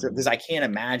they're going to control because I can't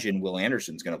imagine Will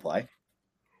Anderson's going to play.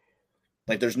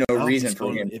 Like, there's no reason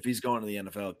for him. If he's going to the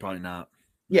NFL, probably not.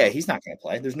 Yeah, he's not going to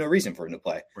play. There's no reason for him to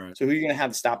play. Right. So who are you going to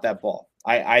have to stop that ball?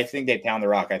 I think they pound the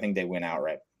rock. I think they win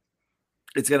outright.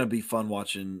 It's going to be fun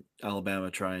watching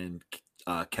Alabama try and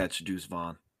catch Deuce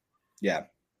Vaughn. Yeah.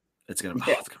 It's going to be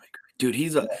great. Dude,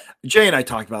 Jay and I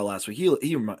talked about it last week.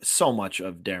 He reminds so much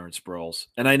of Darren Sproles.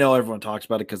 And I know everyone talks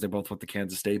about it because they both went to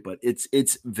Kansas State, but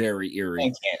it's very eerie.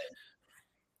 Uncanny.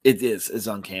 It is. It's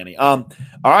uncanny. All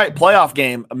right, playoff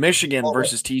game, Michigan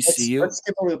versus TCU. Let's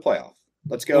skip over the playoff.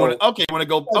 Let's go. You want to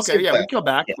go? Okay, yeah, we can go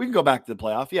back. Yeah. We can go back to the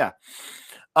playoff. Yeah.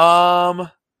 All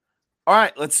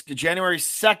right, let's January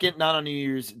 2nd, not on New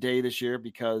Year's Day this year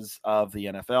because of the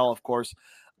NFL, of course.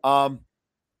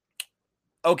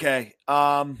 Okay.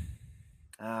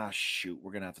 Shoot,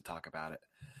 we're gonna have to talk about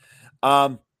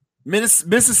it.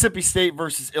 Mississippi State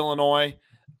versus Illinois.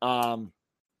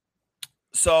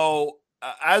 So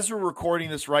as we're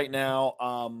recording this right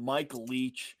now, Mike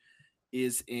Leach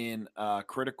is in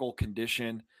critical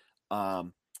condition.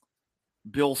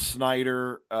 Bill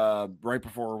Snyder, right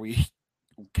before we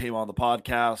came on the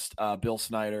podcast, Bill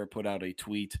Snyder put out a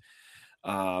tweet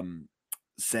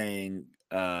saying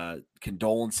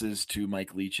condolences to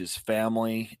Mike Leach's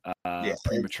family,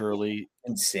 prematurely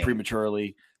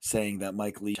saying that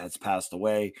Mike Leach has passed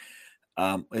away.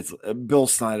 It's Bill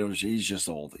Snyder. He's just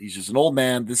old. He's just an old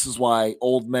man. This is why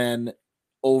old men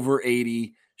over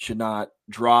 80 should not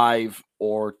drive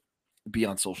or be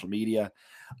on social media.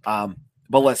 But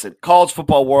listen, college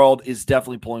football world is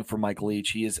definitely pulling for Mike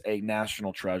Leach. He is a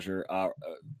national treasure.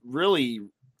 Really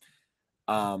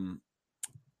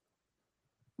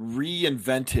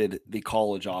reinvented the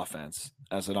college offense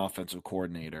as an offensive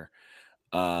coordinator.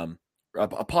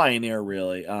 A pioneer,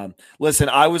 really. Listen,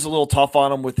 I was a little tough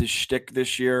on him with his shtick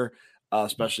this year,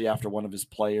 especially after one of his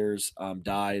players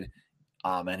died,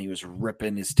 and he was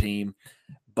ripping his team.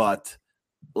 But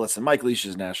listen, Mike Leach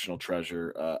is a national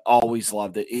treasure. Always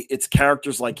loved it. It's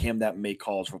characters like him that make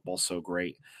college football so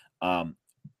great.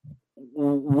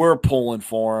 We're pulling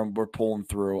for him. We're pulling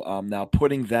through. Now,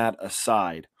 putting that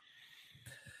aside,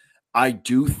 I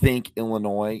do think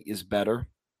Illinois is better.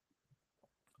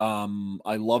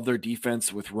 I love their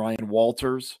defense with Ryan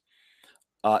Walters.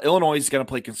 Illinois is going to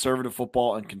play conservative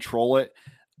football and control it.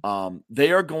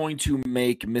 They are going to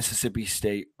make Mississippi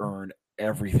State earn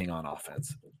everything on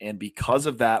offense. And because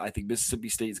of that, I think Mississippi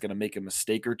State is going to make a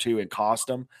mistake or two and cost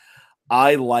them.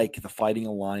 I like the Fighting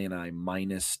Illini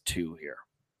 -2 here.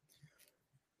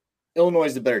 Illinois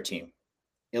is the better team.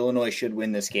 Illinois should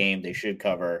win this game. They should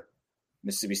cover.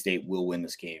 Mississippi State will win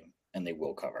this game, and they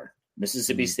will cover.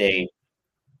 Mississippi State,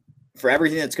 for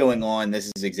everything that's going on,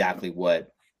 this is exactly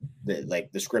what the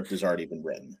script has already been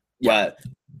written. Yeah. But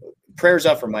prayers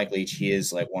up for Mike Leach. He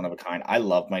is like one of a kind. I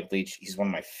love Mike Leach. He's one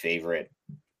of my favorite.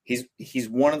 He's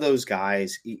one of those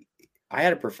guys. I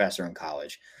had a professor in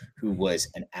college who was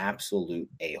an absolute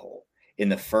a-hole in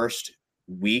the first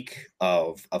week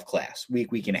of class,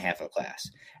 week and a half of class.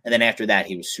 And then after that,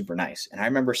 he was super nice. And I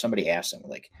remember somebody asked him,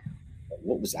 like,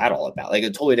 what was that all about? Like a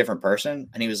totally different person.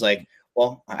 And he was like,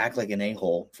 well, I act like an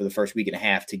a-hole for the first week and a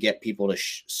half to get people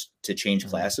to change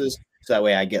classes. So that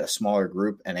way I get a smaller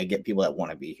group and I get people that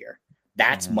want to be here.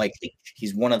 That's Mike Leach.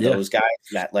 He's one of those guys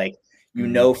that, like,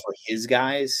 for his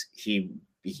guys, he'd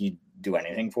do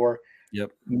anything for.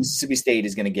 Yep. Mississippi State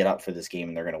is going to get up for this game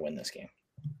and they're going to win this game.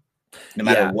 No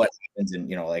matter what happens. And,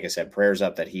 like I said, prayers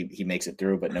up that he makes it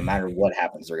through, but no matter what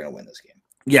happens, they're going to win this game.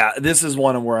 Yeah, this is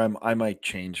one where I might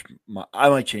change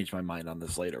my mind on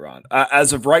this later on.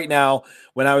 As of right now,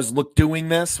 when I was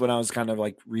when I was kind of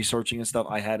like researching and stuff,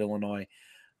 I had Illinois.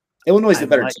 Illinois is the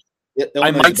better team.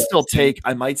 I might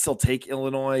still take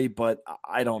Illinois, but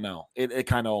I don't know. It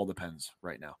kind of all depends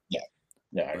right now. Yeah.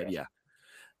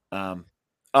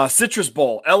 Citrus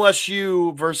Bowl,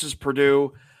 LSU versus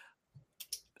Purdue.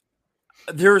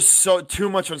 There's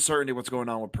too much uncertainty what's going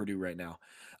on with Purdue right now.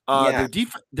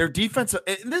 Their defense.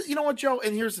 You know what, Joe?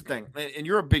 And here's the thing. And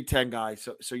you're a Big Ten guy,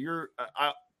 so you're.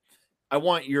 I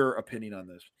want your opinion on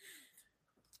this.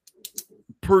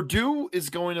 Purdue is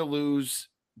going to lose.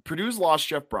 Purdue's lost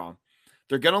Jeff Brown.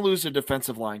 They're going to lose a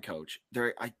defensive line coach.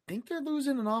 I think they're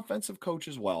losing an offensive coach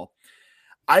as well.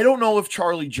 I don't know if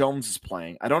Charlie Jones is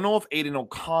playing. I don't know if Aiden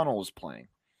O'Connell is playing.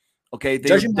 Okay,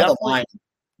 Judging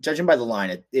by the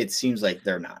line, it seems like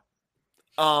they're not.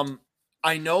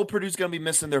 I know Purdue's going to be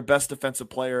missing their best defensive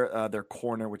player, their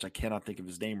corner, which I cannot think of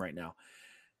his name right now.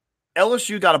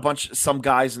 LSU got some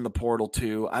guys in the portal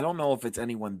too. I don't know if it's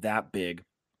anyone that big,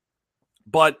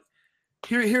 but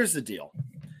here's the deal.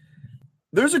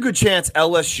 There's a good chance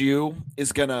LSU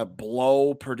is going to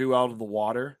blow Purdue out of the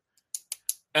water.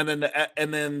 And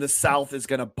then the South is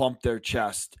going to bump their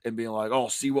chest and be like, "Oh,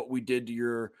 see what we did to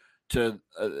your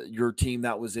team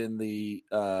that was in the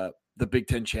Big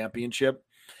Ten championship,"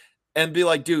 and be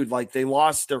like, "Dude, like they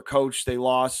lost their coach, they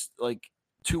lost like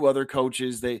two other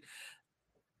coaches. I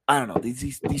don't know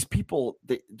these people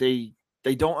they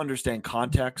don't understand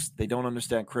context, they don't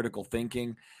understand critical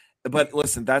thinking." But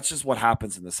listen, that's just what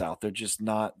happens in the South. They're just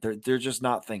not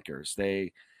thinkers.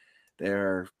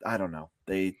 They're I don't know.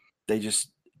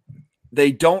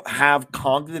 They don't have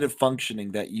cognitive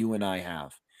functioning that you and I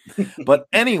have. But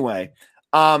anyway,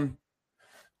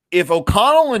 if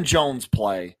O'Connell and Jones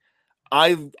play,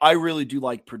 I really do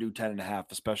like Purdue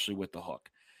 10.5, especially with the hook.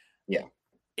 Yeah.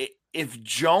 If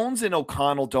Jones and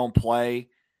O'Connell don't play,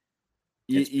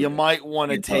 you might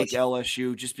want to take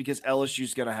LSU just because LSU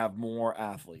is going to have more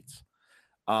athletes.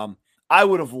 I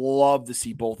would have loved to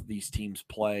see both of these teams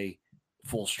play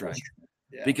full strength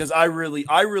because I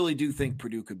really do think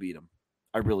Purdue could beat them.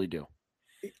 I really do.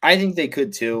 I think they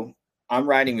could too. I'm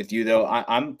riding with you though.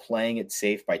 I'm playing it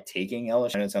safe by taking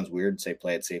LSU. I know it sounds weird to say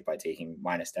play it safe by taking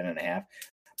minus 10.5,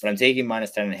 but I'm taking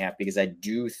minus 10.5 because I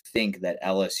do think that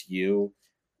LSU.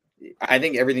 I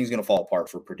think everything's going to fall apart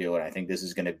for Purdue, and I think this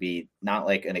is going to be not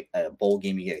like a bowl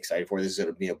game you get excited for. This is going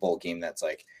to be a bowl game that's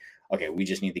like, okay, we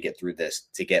just need to get through this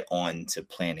to get on to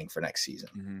planning for next season.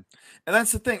 Mm-hmm. And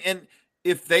that's the thing. And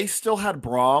if they still had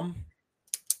Braum,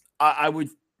 I would.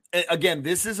 Again,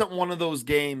 this isn't one of those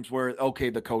games where, okay,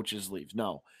 the coaches leave.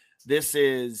 No, this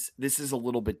is a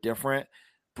little bit different.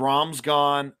 Braum's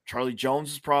gone. Charlie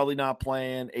Jones is probably not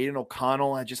playing. Aiden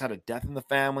O'Connell had just had a death in the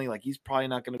family. Like, he's probably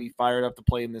not going to be fired up to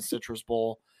play in this Citrus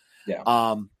Bowl.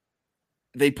 Yeah.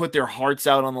 They put their hearts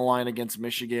out on the line against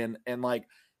Michigan. And, like,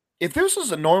 if this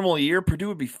was a normal year, Purdue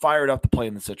would be fired up to play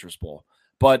in the Citrus Bowl.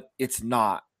 But it's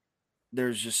not.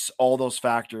 There's just all those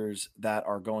factors that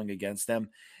are going against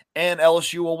them. And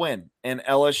LSU will win. And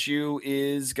LSU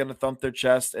is going to thump their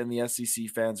chest, and the SEC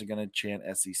fans are going to chant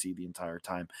SEC the entire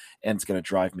time. And it's going to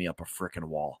drive me up a freaking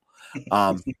wall.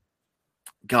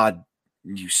 God,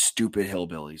 you stupid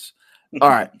hillbillies. All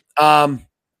right.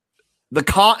 The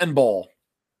Cotton Bowl.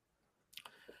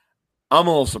 I'm a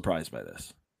little surprised by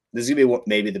this. This is going to be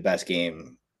maybe the best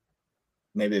game.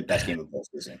 Maybe the best game of bowl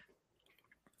season.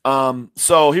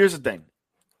 So here's the thing.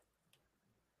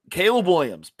 Caleb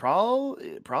Williams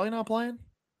probably not playing.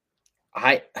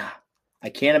 I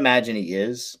can't imagine he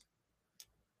is.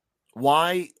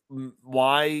 Why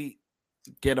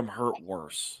get him hurt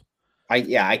worse?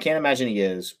 I can't imagine he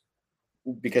is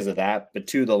because of that. But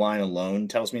two, the line alone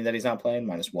tells me that he's not playing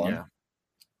 -1.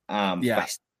 Yeah.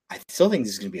 I still think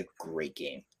this is going to be a great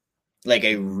game, like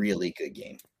a really good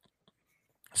game.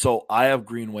 So I have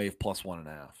Green Wave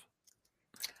 +1.5.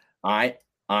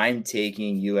 I'm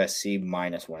taking USC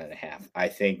 -1.5. I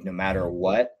think no matter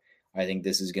what, I think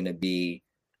this is going to be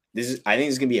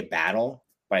a battle,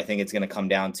 but I think it's going to come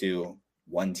down to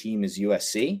one team is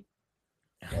USC,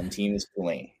 one team is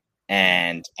Tulane.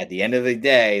 And at the end of the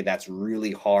day, that's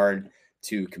really hard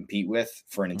to compete with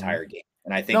for an entire game.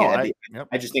 And I think I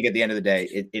just think at the end of the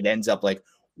day, it ends up like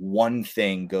one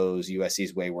thing goes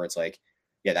USC's way where it's like,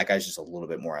 yeah, that guy's just a little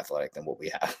bit more athletic than what we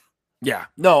have. Yeah,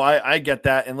 no, I get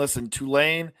that. And listen,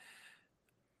 Tulane,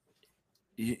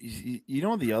 you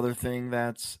know the other thing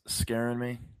that's scaring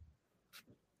me?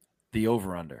 The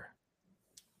over-under.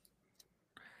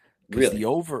 Really?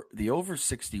 The over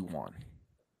 61.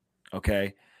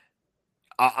 Okay.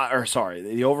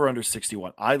 The over-under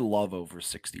 61. I love over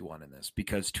 61 in this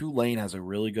because Tulane has a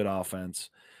really good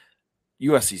offense.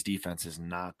 USC's defense is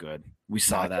not good. We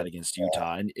saw that against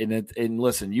Utah. And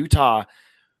listen,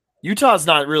 Utah's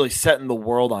not really setting the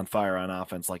world on fire on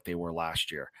offense like they were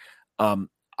last year.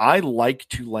 I like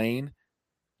Tulane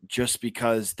just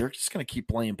because they're just going to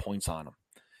keep laying points on them.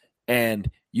 And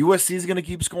USC is going to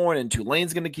keep scoring, and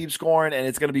Tulane's going to keep scoring, and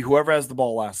it's going to be whoever has the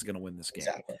ball last is going to win this game.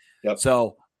 Exactly. Yep.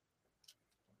 So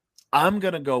I'm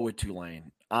going to go with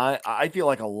Tulane. I feel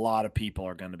like a lot of people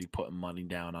are going to be putting money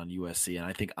down on USC, and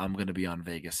I think I'm going to be on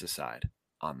Vegas' side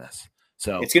on this.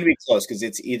 So it's going to be close because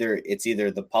it's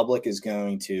either the public is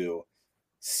going to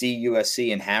see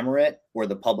USC and hammer it, or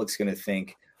the public's going to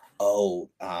think, no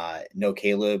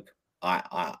Caleb,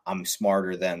 I'm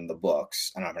smarter than the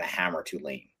books, and I'm going to hammer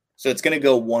Tulane. So it's going to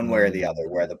go one way or the other,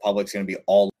 where the public's going to be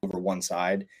all over one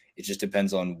side. It just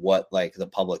depends on what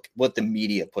the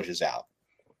media pushes out.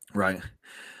 Right.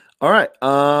 All right.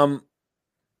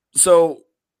 So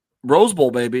Rose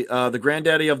Bowl, baby, the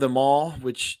granddaddy of them all,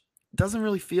 which doesn't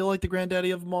really feel like the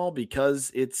granddaddy of them all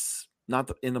because it's not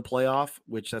in the playoff,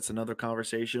 which that's another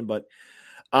conversation. But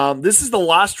this is the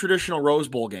last traditional Rose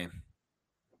Bowl game.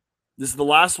 This is the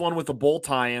last one with a bowl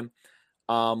tie-in.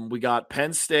 We got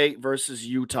Penn State versus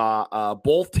Utah.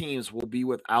 Both teams will be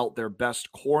without their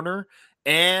best corner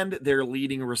and their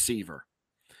leading receiver.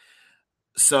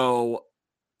 So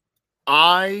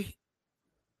Penn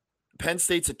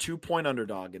State's a 2-point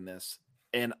underdog in this,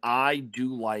 and I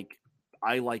like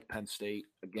Penn State.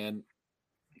 Again,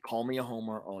 call me a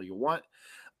homer all you want.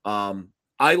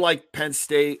 I like Penn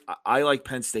State. I like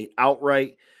Penn State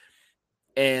outright,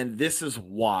 and this is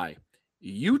why.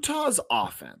 Utah's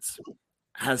offense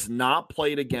has not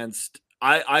played against –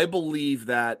 I believe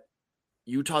that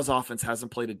Utah's offense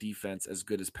hasn't played a defense as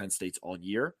good as Penn State's all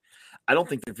year. I don't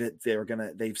think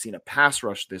they've seen a pass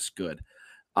rush this good.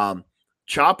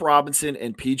 Chop Robinson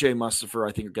and PJ Mustipher,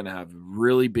 I think, are going to have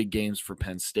really big games for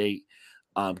Penn State,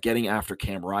 getting after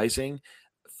Cam Rising,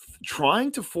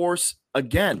 trying to force,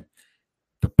 again,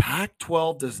 the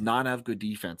Pac-12 does not have good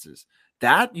defenses.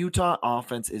 That Utah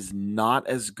offense is not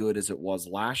as good as it was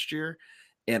last year,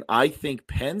 and I think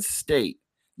Penn State,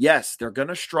 yes, they're going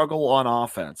to struggle on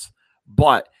offense,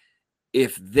 but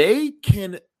if they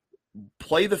can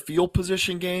play the field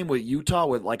position game with Utah,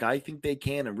 like I think they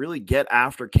can, and really get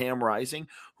after Cam Rising,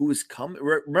 who is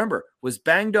was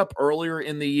banged up earlier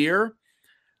in the year,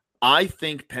 I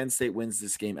think Penn State wins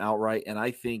this game outright, and I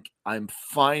think I'm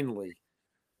going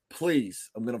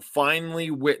to finally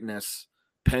witness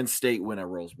Penn State win a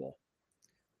Rose Bowl.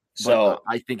 So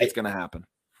I think it's going to happen.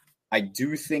 I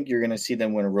do think you're going to see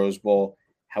them win a Rose Bowl.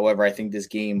 However, I think this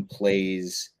game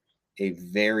plays a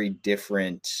very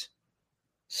different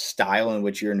style in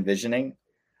which you're envisioning.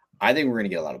 I think we're going to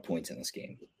get a lot of points in this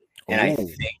game. And I think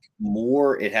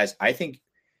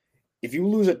if you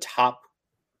lose a top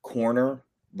corner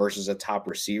versus a top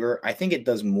receiver, I think it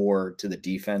does more to the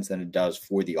defense than it does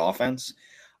for the offense.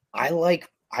 I like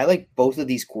both of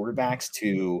these quarterbacks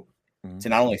to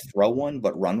not only throw one,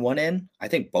 but run one in. I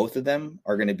think both of them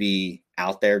are going to be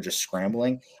out there just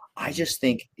scrambling. I just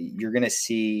think you're going to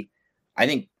see, I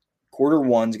think quarter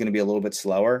one's going to be a little bit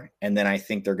slower, and then I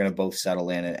think they're going to both settle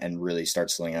in and really start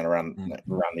slinging out around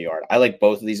the yard. I like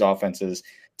both of these offenses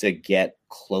to get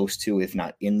close to, if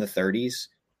not in the 30s,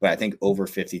 but I think over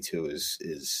 52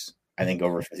 is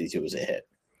a hit.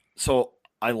 So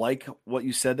I like what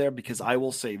you said there, because I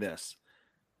will say this.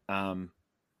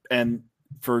 And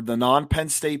for the non-Penn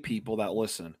State people that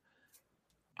listen,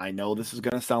 I know this is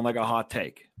going to sound like a hot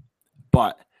take,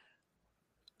 but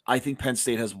I think Penn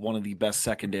State has one of the best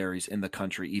secondaries in the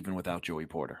country, even without Joey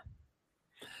Porter.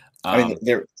 I mean,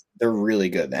 they're really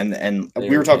good. And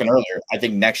we were talking earlier, I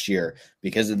think next year,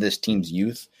 because of this team's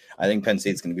youth, I think Penn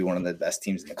State's going to be one of the best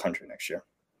teams in the country next year.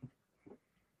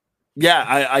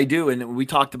 Yeah, I do. And we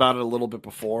talked about it a little bit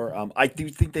before. I do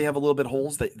think they have a little bit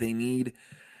holes that they need.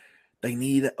 They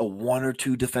need a one or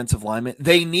two defensive linemen.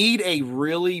 They need a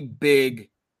really big,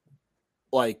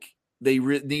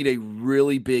 need a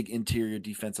really big interior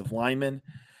defensive lineman.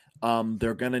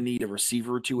 They're going to need a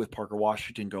receiver or two with Parker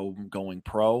Washington going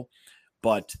pro.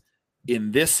 But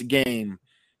in this game,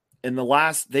 they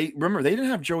didn't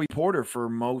have Joey Porter for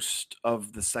most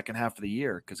of the second half of the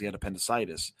year because he had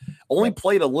appendicitis. Only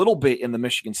played a little bit in the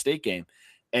Michigan State game.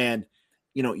 And,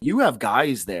 you have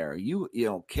guys there.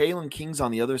 Kalen King's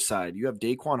on the other side. You have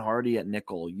Daquan Hardy at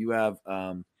nickel. You have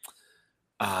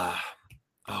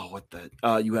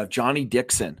you have Johnny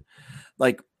Dixon.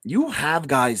 Like, you have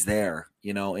guys there,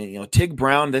 and Tig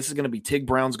Brown. This is going to be Tig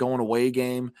Brown's going away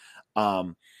game.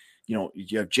 You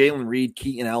have Jalen Reed,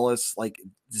 Keaton Ellis, like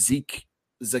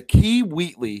Zakee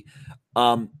Wheatley.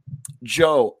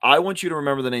 Joe, I want you to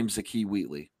remember the name Zakee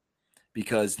Wheatley,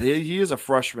 because he is a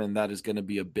freshman that is going to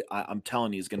be I'm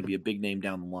telling you, is going to be a big name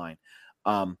down the line.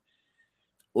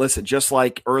 Listen, just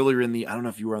like earlier I don't know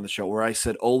if you were on the show, where I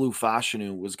said Olu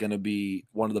Fashanu was going to be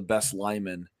one of the best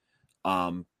linemen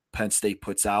Penn State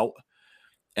puts out.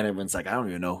 And everyone's like, I don't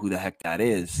even know who the heck that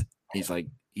is. He's like,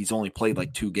 he's only played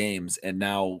like 2 games, and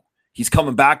now he's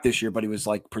coming back this year, but he was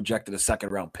like projected a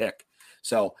 2nd-round pick.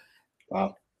 So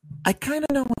wow. I kind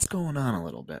of know what's going on a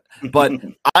little bit, but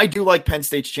I do like Penn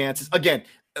State's chances. Again,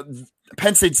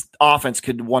 Penn State's offense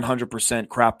could 100%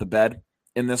 crap the bed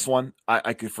in this one.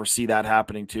 I could foresee that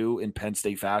happening too in Penn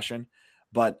State fashion,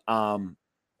 but the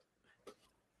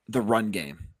run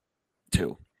game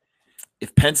too.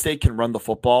 if Penn State can run the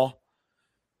football,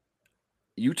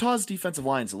 Utah's defensive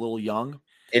line is a little young.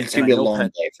 It's going to be a long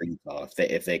day for Utah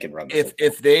if they can run the football.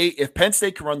 If Penn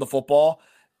State can run the football,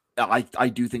 I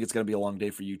do think it's going to be a long day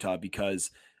for Utah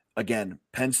because, again,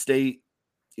 Penn State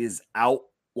is out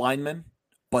linemen,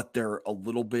 but they're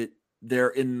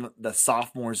in the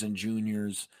sophomores and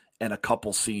juniors and a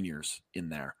couple seniors in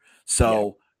there.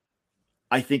 So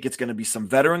I think it's going to be some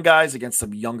veteran guys against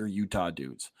some younger Utah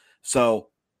dudes. So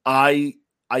I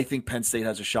think Penn State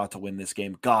has a shot to win this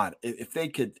game. God, if they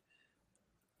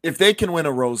can win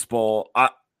a Rose Bowl,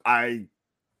 I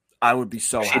would be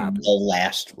so happy. The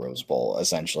last Rose Bowl,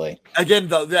 essentially. Again,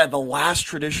 the last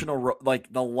traditional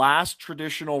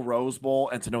Rose Bowl,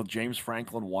 and to know James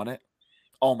Franklin won it.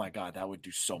 Oh my God, that would do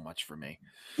so much for me.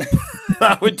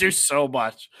 That would do so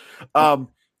much. All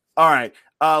right,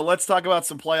 let's talk about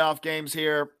some playoff games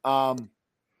here.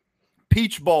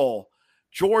 Peach Bowl,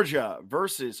 Georgia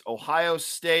versus Ohio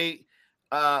State.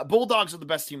 Bulldogs are the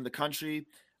best team in the country,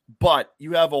 but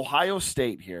you have Ohio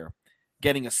State here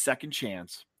getting a second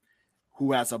chance,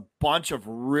 who has a bunch of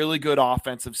really good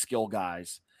offensive skill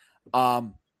guys.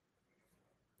 I'm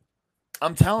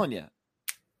telling you,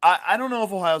 I don't know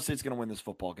if Ohio State's going to win this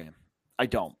football game. I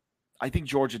don't. I think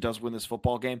Georgia does win this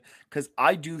football game because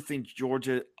I do think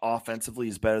Georgia offensively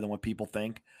is better than what people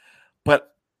think.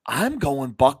 But I'm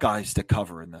going Buckeyes to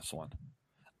cover in this one.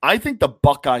 I think the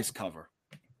Buckeyes cover.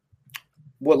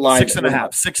 What line? 6.5.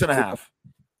 6.5.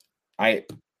 I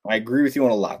agree with you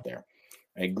on a lot there.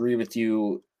 I agree with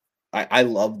you. I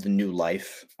love the new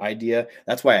life idea.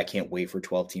 That's why I can't wait for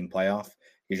 12-team playoff,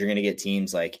 because you're going to get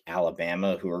teams like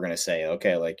Alabama who are going to say,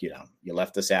 okay, you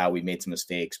left us out. We made some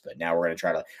mistakes, but now we're going to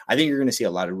try to – I think you're going to see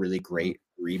a lot of really great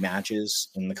rematches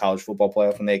in the college football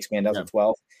playoff when they expand out to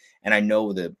 12. And I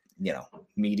know the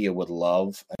media would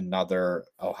love another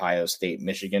Ohio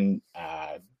State-Michigan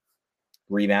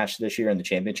rematch this year in the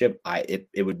championship.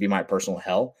 It would be my personal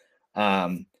hell.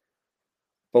 But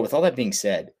with all that being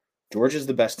said, Georgia's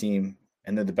the best team,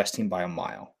 and they're the best team by a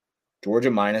mile. Georgia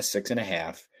minus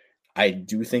 6.5. I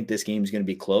do think this game is going to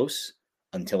be close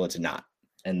until it's not.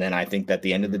 And then I think that at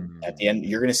the end,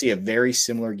 you're going to see a very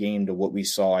similar game to what we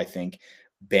saw, I think,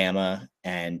 Bama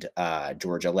and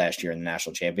Georgia last year in the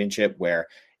national championship, where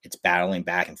it's battling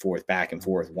back and forth.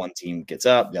 One team gets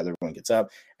up, the other one gets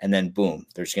up, and then boom,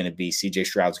 there's going to be CJ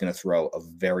Stroud's going to throw a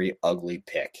very ugly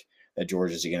pick that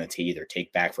Georgia's going to either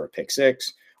take back for a pick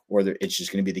six, or it's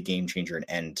just going to be the game changer and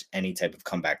end any type of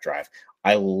comeback drive.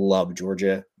 I love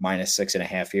Georgia minus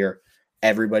 6.5 here.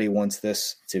 Everybody wants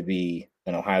this to be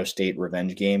an Ohio State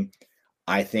revenge game.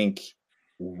 I think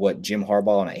what Jim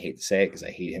Harbaugh, and I hate to say it because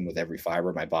I hate him with every fiber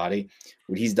of my body,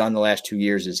 what he's done the last 2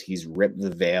 years is he's ripped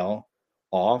the veil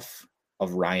off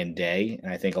of Ryan Day.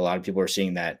 And I think a lot of people are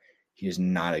seeing that he is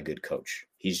not a good coach.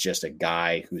 He's just a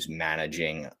guy who's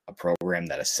managing a program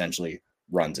that essentially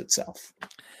runs itself.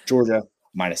 Georgia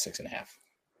minus 6.5.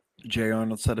 Jay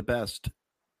Arnold said it best.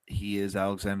 He is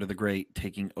Alexander the Great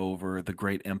taking over the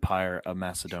great empire of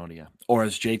Macedonia, or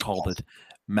as Jay called it,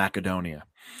 Macedonia.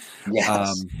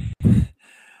 Yes.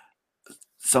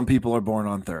 Some people are born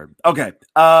on third. Okay.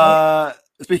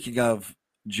 Speaking of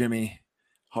Jimmy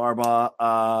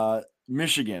Harbaugh,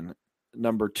 Michigan,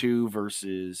 number 2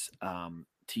 versus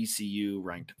TCU,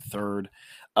 ranked 3rd.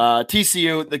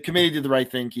 TCU, the committee did the right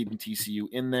thing, keeping TCU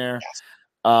in there.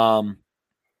 Yes.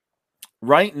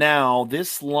 Right now,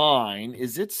 this line,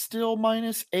 is it still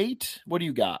 -8? What do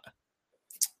you got?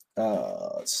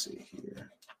 Let's see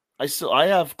here. I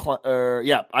have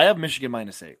Michigan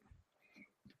 -8.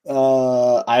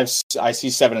 I see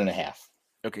 7.5.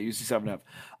 Okay, you see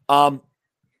 7.5.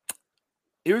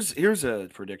 Here's a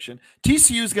prediction.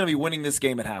 TCU is going to be winning this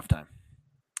game at halftime,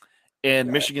 and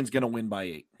Michigan's going to win by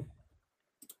 8.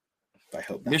 I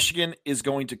hope not. Michigan is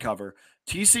going to cover.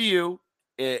 TCU,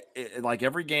 like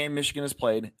every game Michigan has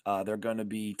played, they're going to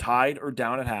be tied or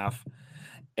down at half,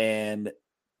 and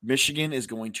Michigan is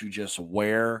going to just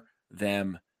wear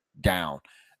them down.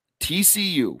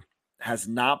 TCU has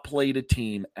not played a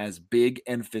team as big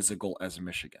and physical as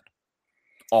Michigan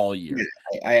all year.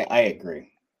 I agree.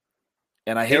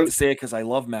 And I hate to say it because I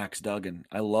love Max Duggan.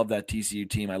 I love that TCU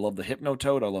team. I love the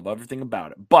Hypnotoad. I love everything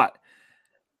about it. But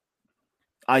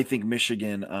I think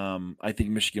Michigan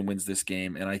wins this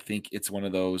game, and I think it's one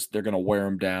of those, they're going to wear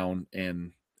them down.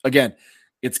 And again,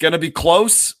 it's going to be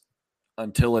close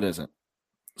until it isn't.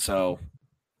 So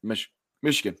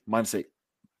Michigan, -8.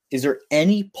 Is there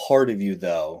any part of you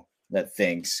though that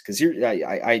thinks, because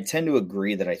I tend to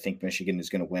agree that I think Michigan is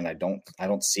going to win. I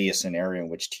don't see a scenario in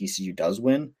which TCU does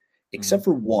win, except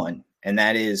for one, and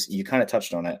that is, you kind of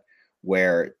touched on it,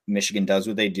 where Michigan does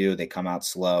what they do. They come out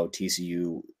slow.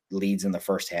 TCU leads in the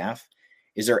first half.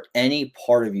 Is there any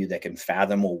part of you that can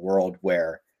fathom a world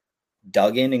where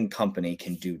Duggan and company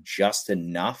can do just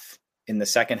enough in the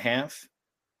second half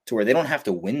to where they don't have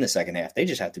to win the second half? They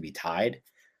just have to be tied.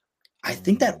 I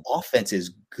think that offense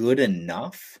is good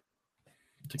enough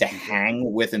to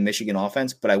hang with a Michigan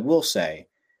offense. But I will say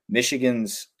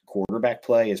Michigan's quarterback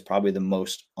play is probably the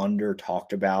most under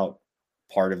talked about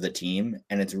part of the team,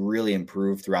 and it's really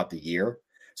improved throughout the year.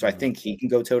 So I think he can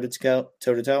go toe to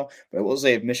toe. But I will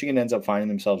say if Michigan ends up finding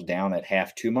themselves down at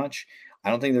half too much, I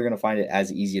don't think they're going to find it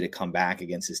as easy to come back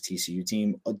against this TCU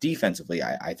team. Defensively,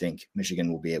 I think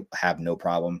Michigan will have no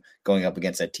problem going up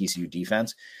against that TCU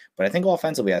defense. But I think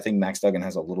offensively, I think Max Duggan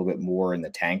has a little bit more in the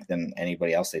tank than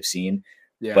anybody else they've seen.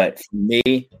 Yeah. But for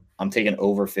me, I'm taking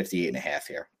over 58.5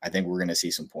 here. I think we're going to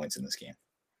see some points in this game.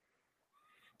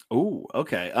 Oh,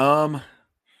 okay.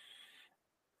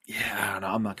 Yeah, no,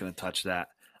 I'm not going to touch that.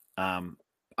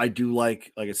 I do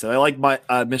like I said, I like my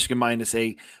Michigan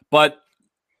 -8, but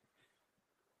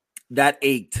that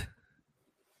 8.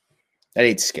 That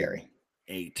 8's scary.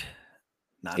 8.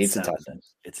 Not 8's 7. A tough one.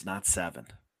 It's not 7.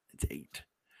 It's 8.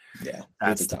 Yeah.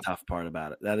 That's the tough part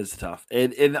about it. That is tough.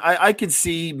 And I can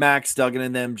see Max Duggan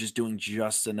and them just doing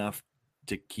just enough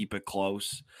to keep it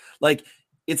close. Like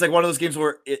it's like one of those games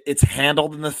where it's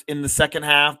handled in the second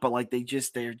half, but like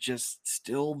they're just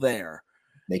still there.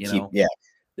 They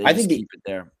think keep it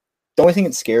there. The only thing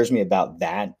that scares me about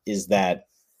that is that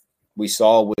we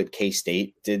saw what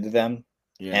K-State did to them.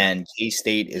 Yeah. And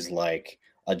K-State is like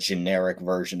a generic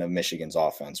version of Michigan's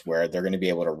offense where they're going to be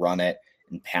able to run it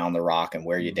and pound the rock and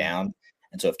wear you down.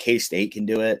 And so if K-State can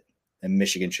do it, then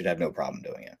Michigan should have no problem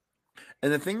doing it.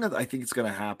 And the thing that I think is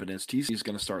going to happen is TCU is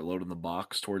going to start loading the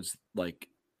box towards like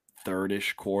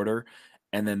third-ish quarter.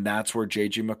 And then that's where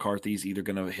J.J. McCarthy's either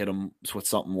going to hit them with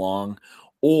something long,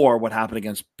 or what happened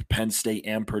against Penn State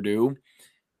and Purdue,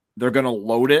 they're going to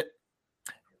load it,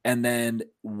 and then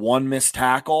one missed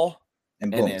tackle,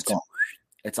 and boom,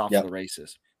 it's off to the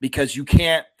races. Because you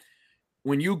can't –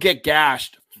 when you get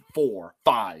gashed 4,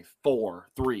 5, 4,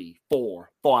 3,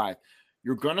 4, 5,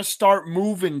 you're going to start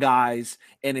moving guys,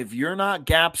 and if you're not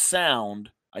gap sound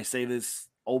 – I say this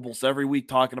almost every week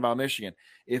talking about Michigan –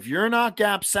 if you're not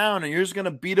gap sound and you're just going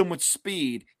to beat them with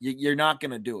speed, you're not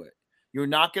going to do it. You're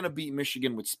not going to beat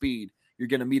Michigan with speed. You're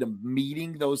going to meet them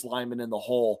meeting those linemen in the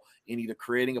hole and either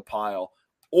creating a pile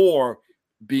or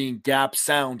being gap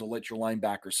sound to let your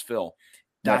linebackers fill.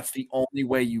 That's the only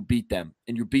way you beat them,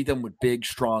 and you beat them with big,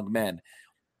 strong men.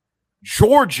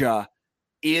 Georgia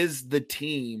is the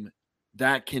team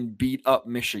that can beat up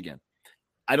Michigan.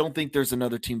 I don't think there's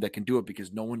another team that can do it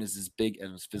because no one is as big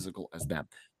and as physical as them.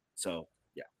 So,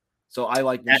 yeah. So I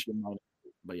like Michigan,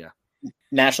 but yeah.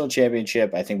 National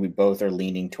championship, I think we both are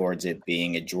leaning towards it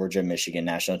being a Georgia-Michigan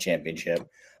national championship.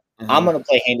 Mm-hmm. I'm going to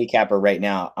play handicapper right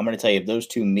now. I'm going to tell you if those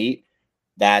two meet,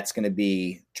 that's going to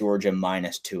be Georgia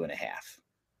 -2.5.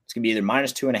 It's going to be either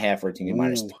 -2.5 or it's going to be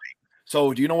 -3.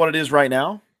 So do you know what it is right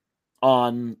now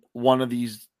on one of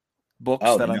these books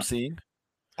I'm seeing?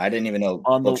 I didn't even know.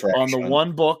 On the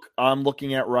one book I'm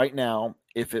looking at right now,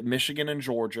 if Michigan and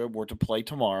Georgia were to play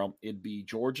tomorrow, it'd be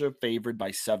Georgia favored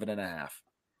by 7.5.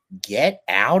 Get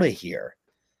out of here.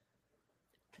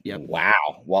 Yep.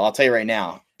 Wow. Well, I'll tell you right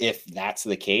now, if that's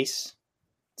the case,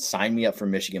 sign me up for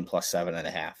Michigan plus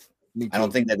 7.5. I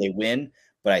don't think that they win,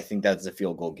 but I think that's a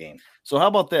field goal game. So how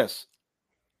about this?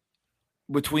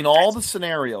 Between all the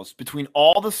scenarios, the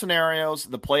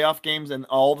playoff games and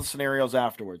all the scenarios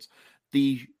afterwards,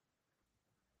 the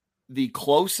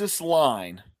closest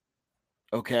line,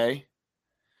 okay,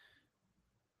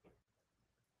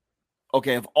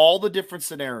 of all the different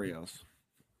scenarios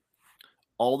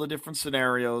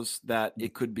that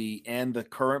it could be and the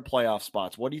current playoff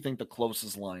spots, what do you think the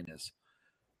closest line is?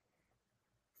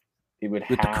 It would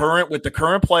with the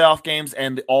current playoff games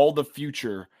and all the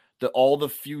future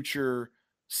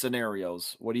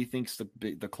scenarios. What do you think's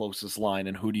the closest line,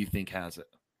 and who do you think has it?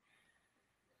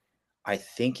 I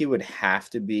think it would have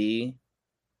to be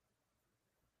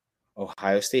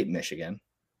Ohio State, Michigan.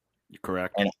 You're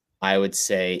correct. And I would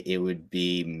say it would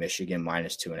be Michigan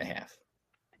 -2.5.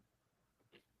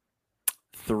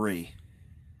 3.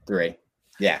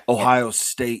 Yeah. Ohio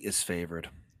State is favored.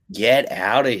 Get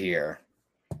out of here.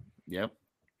 Yep.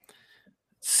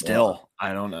 Still,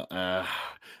 I don't know.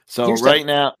 So right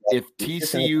now, if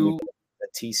TCU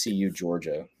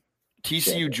Georgia.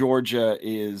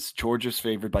 Georgia's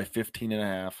favored by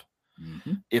 15.5.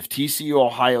 Mm-hmm. If TCU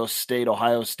Ohio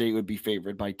State would be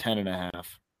favored by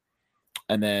 10.5.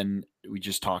 And then we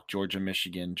just talked Georgia,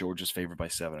 Michigan. Georgia's favored by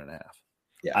 7.5.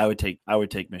 Yeah, I would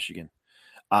take Michigan.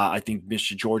 I think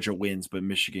Georgia wins, but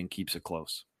Michigan keeps it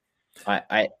close.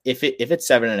 If it's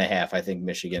 7.5, I think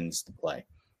Michigan's the play.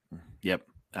 Yep,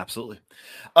 absolutely.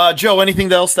 Joe,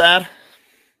 anything else to add?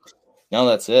 No,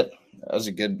 that's it. That was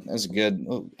a good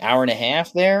hour and a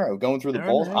half there of going through the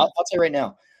bowls. I'll tell you right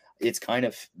now, it's kind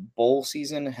of bowl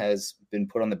season has been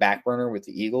put on the back burner with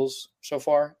the Eagles so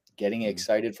far. Getting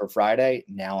excited for Friday.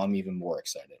 Now I'm even more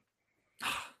excited.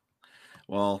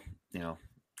 Well,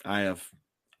 I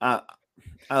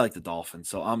like the Dolphins,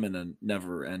 so I'm in a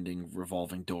never-ending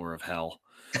revolving door of hell.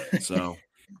 So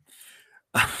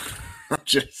I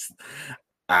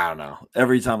don't know.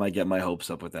 Every time I get my hopes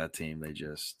up with that team, they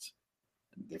just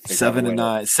 7-9,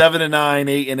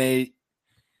 7-9, 8-8,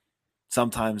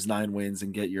 sometimes 9 wins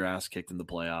and get your ass kicked in the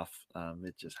playoff.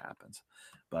 It just happens.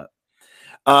 But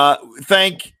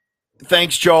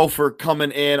thanks, Joe, for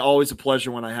coming in. Always a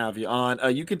pleasure when I have you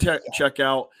on. You can check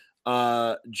out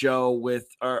Joe with.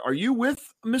 Are you with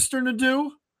Mr.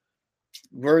 Nadeau?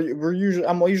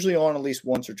 I'm usually on at least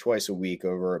once or twice a week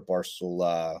over at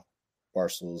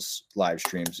Barstool's live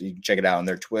streams. You can check it out on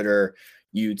their Twitter,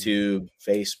 YouTube,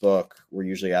 Facebook. We're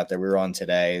usually out there. We were on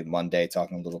today, Monday,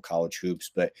 talking a little college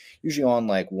hoops, but usually on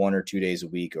like 1 or 2 days a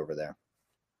week over there.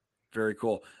 Very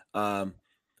cool.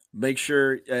 Make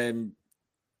sure, and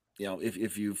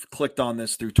if you've clicked on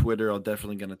this through Twitter, I'm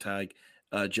definitely going to tag.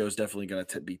 Joe's definitely going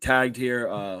to be tagged here.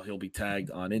 He'll be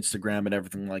tagged on Instagram and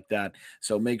everything like that.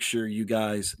 So make sure you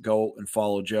guys go and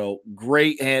follow Joe.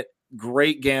 Great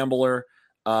gambler.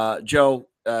 Joe,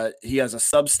 he has a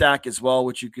Substack as well,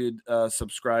 which you could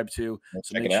subscribe to.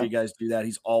 So make sure you guys do that.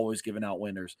 He's always giving out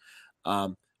winners.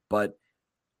 But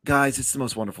guys, it's the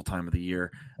most wonderful time of the year.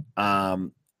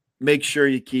 Make sure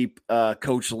you keep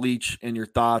Coach Leach in your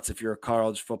thoughts if you're a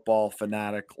college football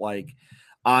fanatic like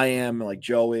I am, like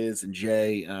Joe is, and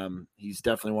Jay. He's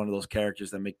definitely one of those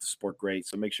characters that make the sport great.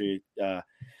 So make sure you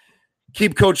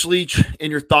keep Coach Leach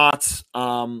in your thoughts.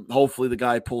 Hopefully the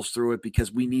guy pulls through it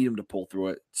because we need him to pull through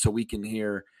it so we can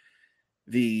hear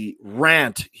the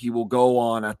rant he will go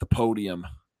on at the podium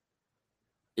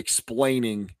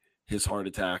explaining his heart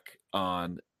attack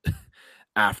on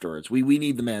afterwards. We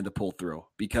need the man to pull through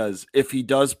because if he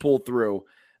does pull through,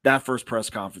 that first press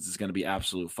conference is going to be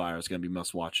absolute fire. It's going to be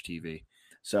must-watch TV.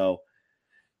 So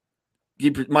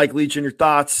keep Mike Leach in your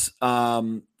thoughts.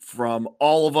 From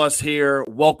all of us here,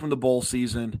 welcome to bowl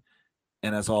season.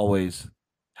 And as always,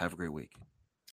 have a great week.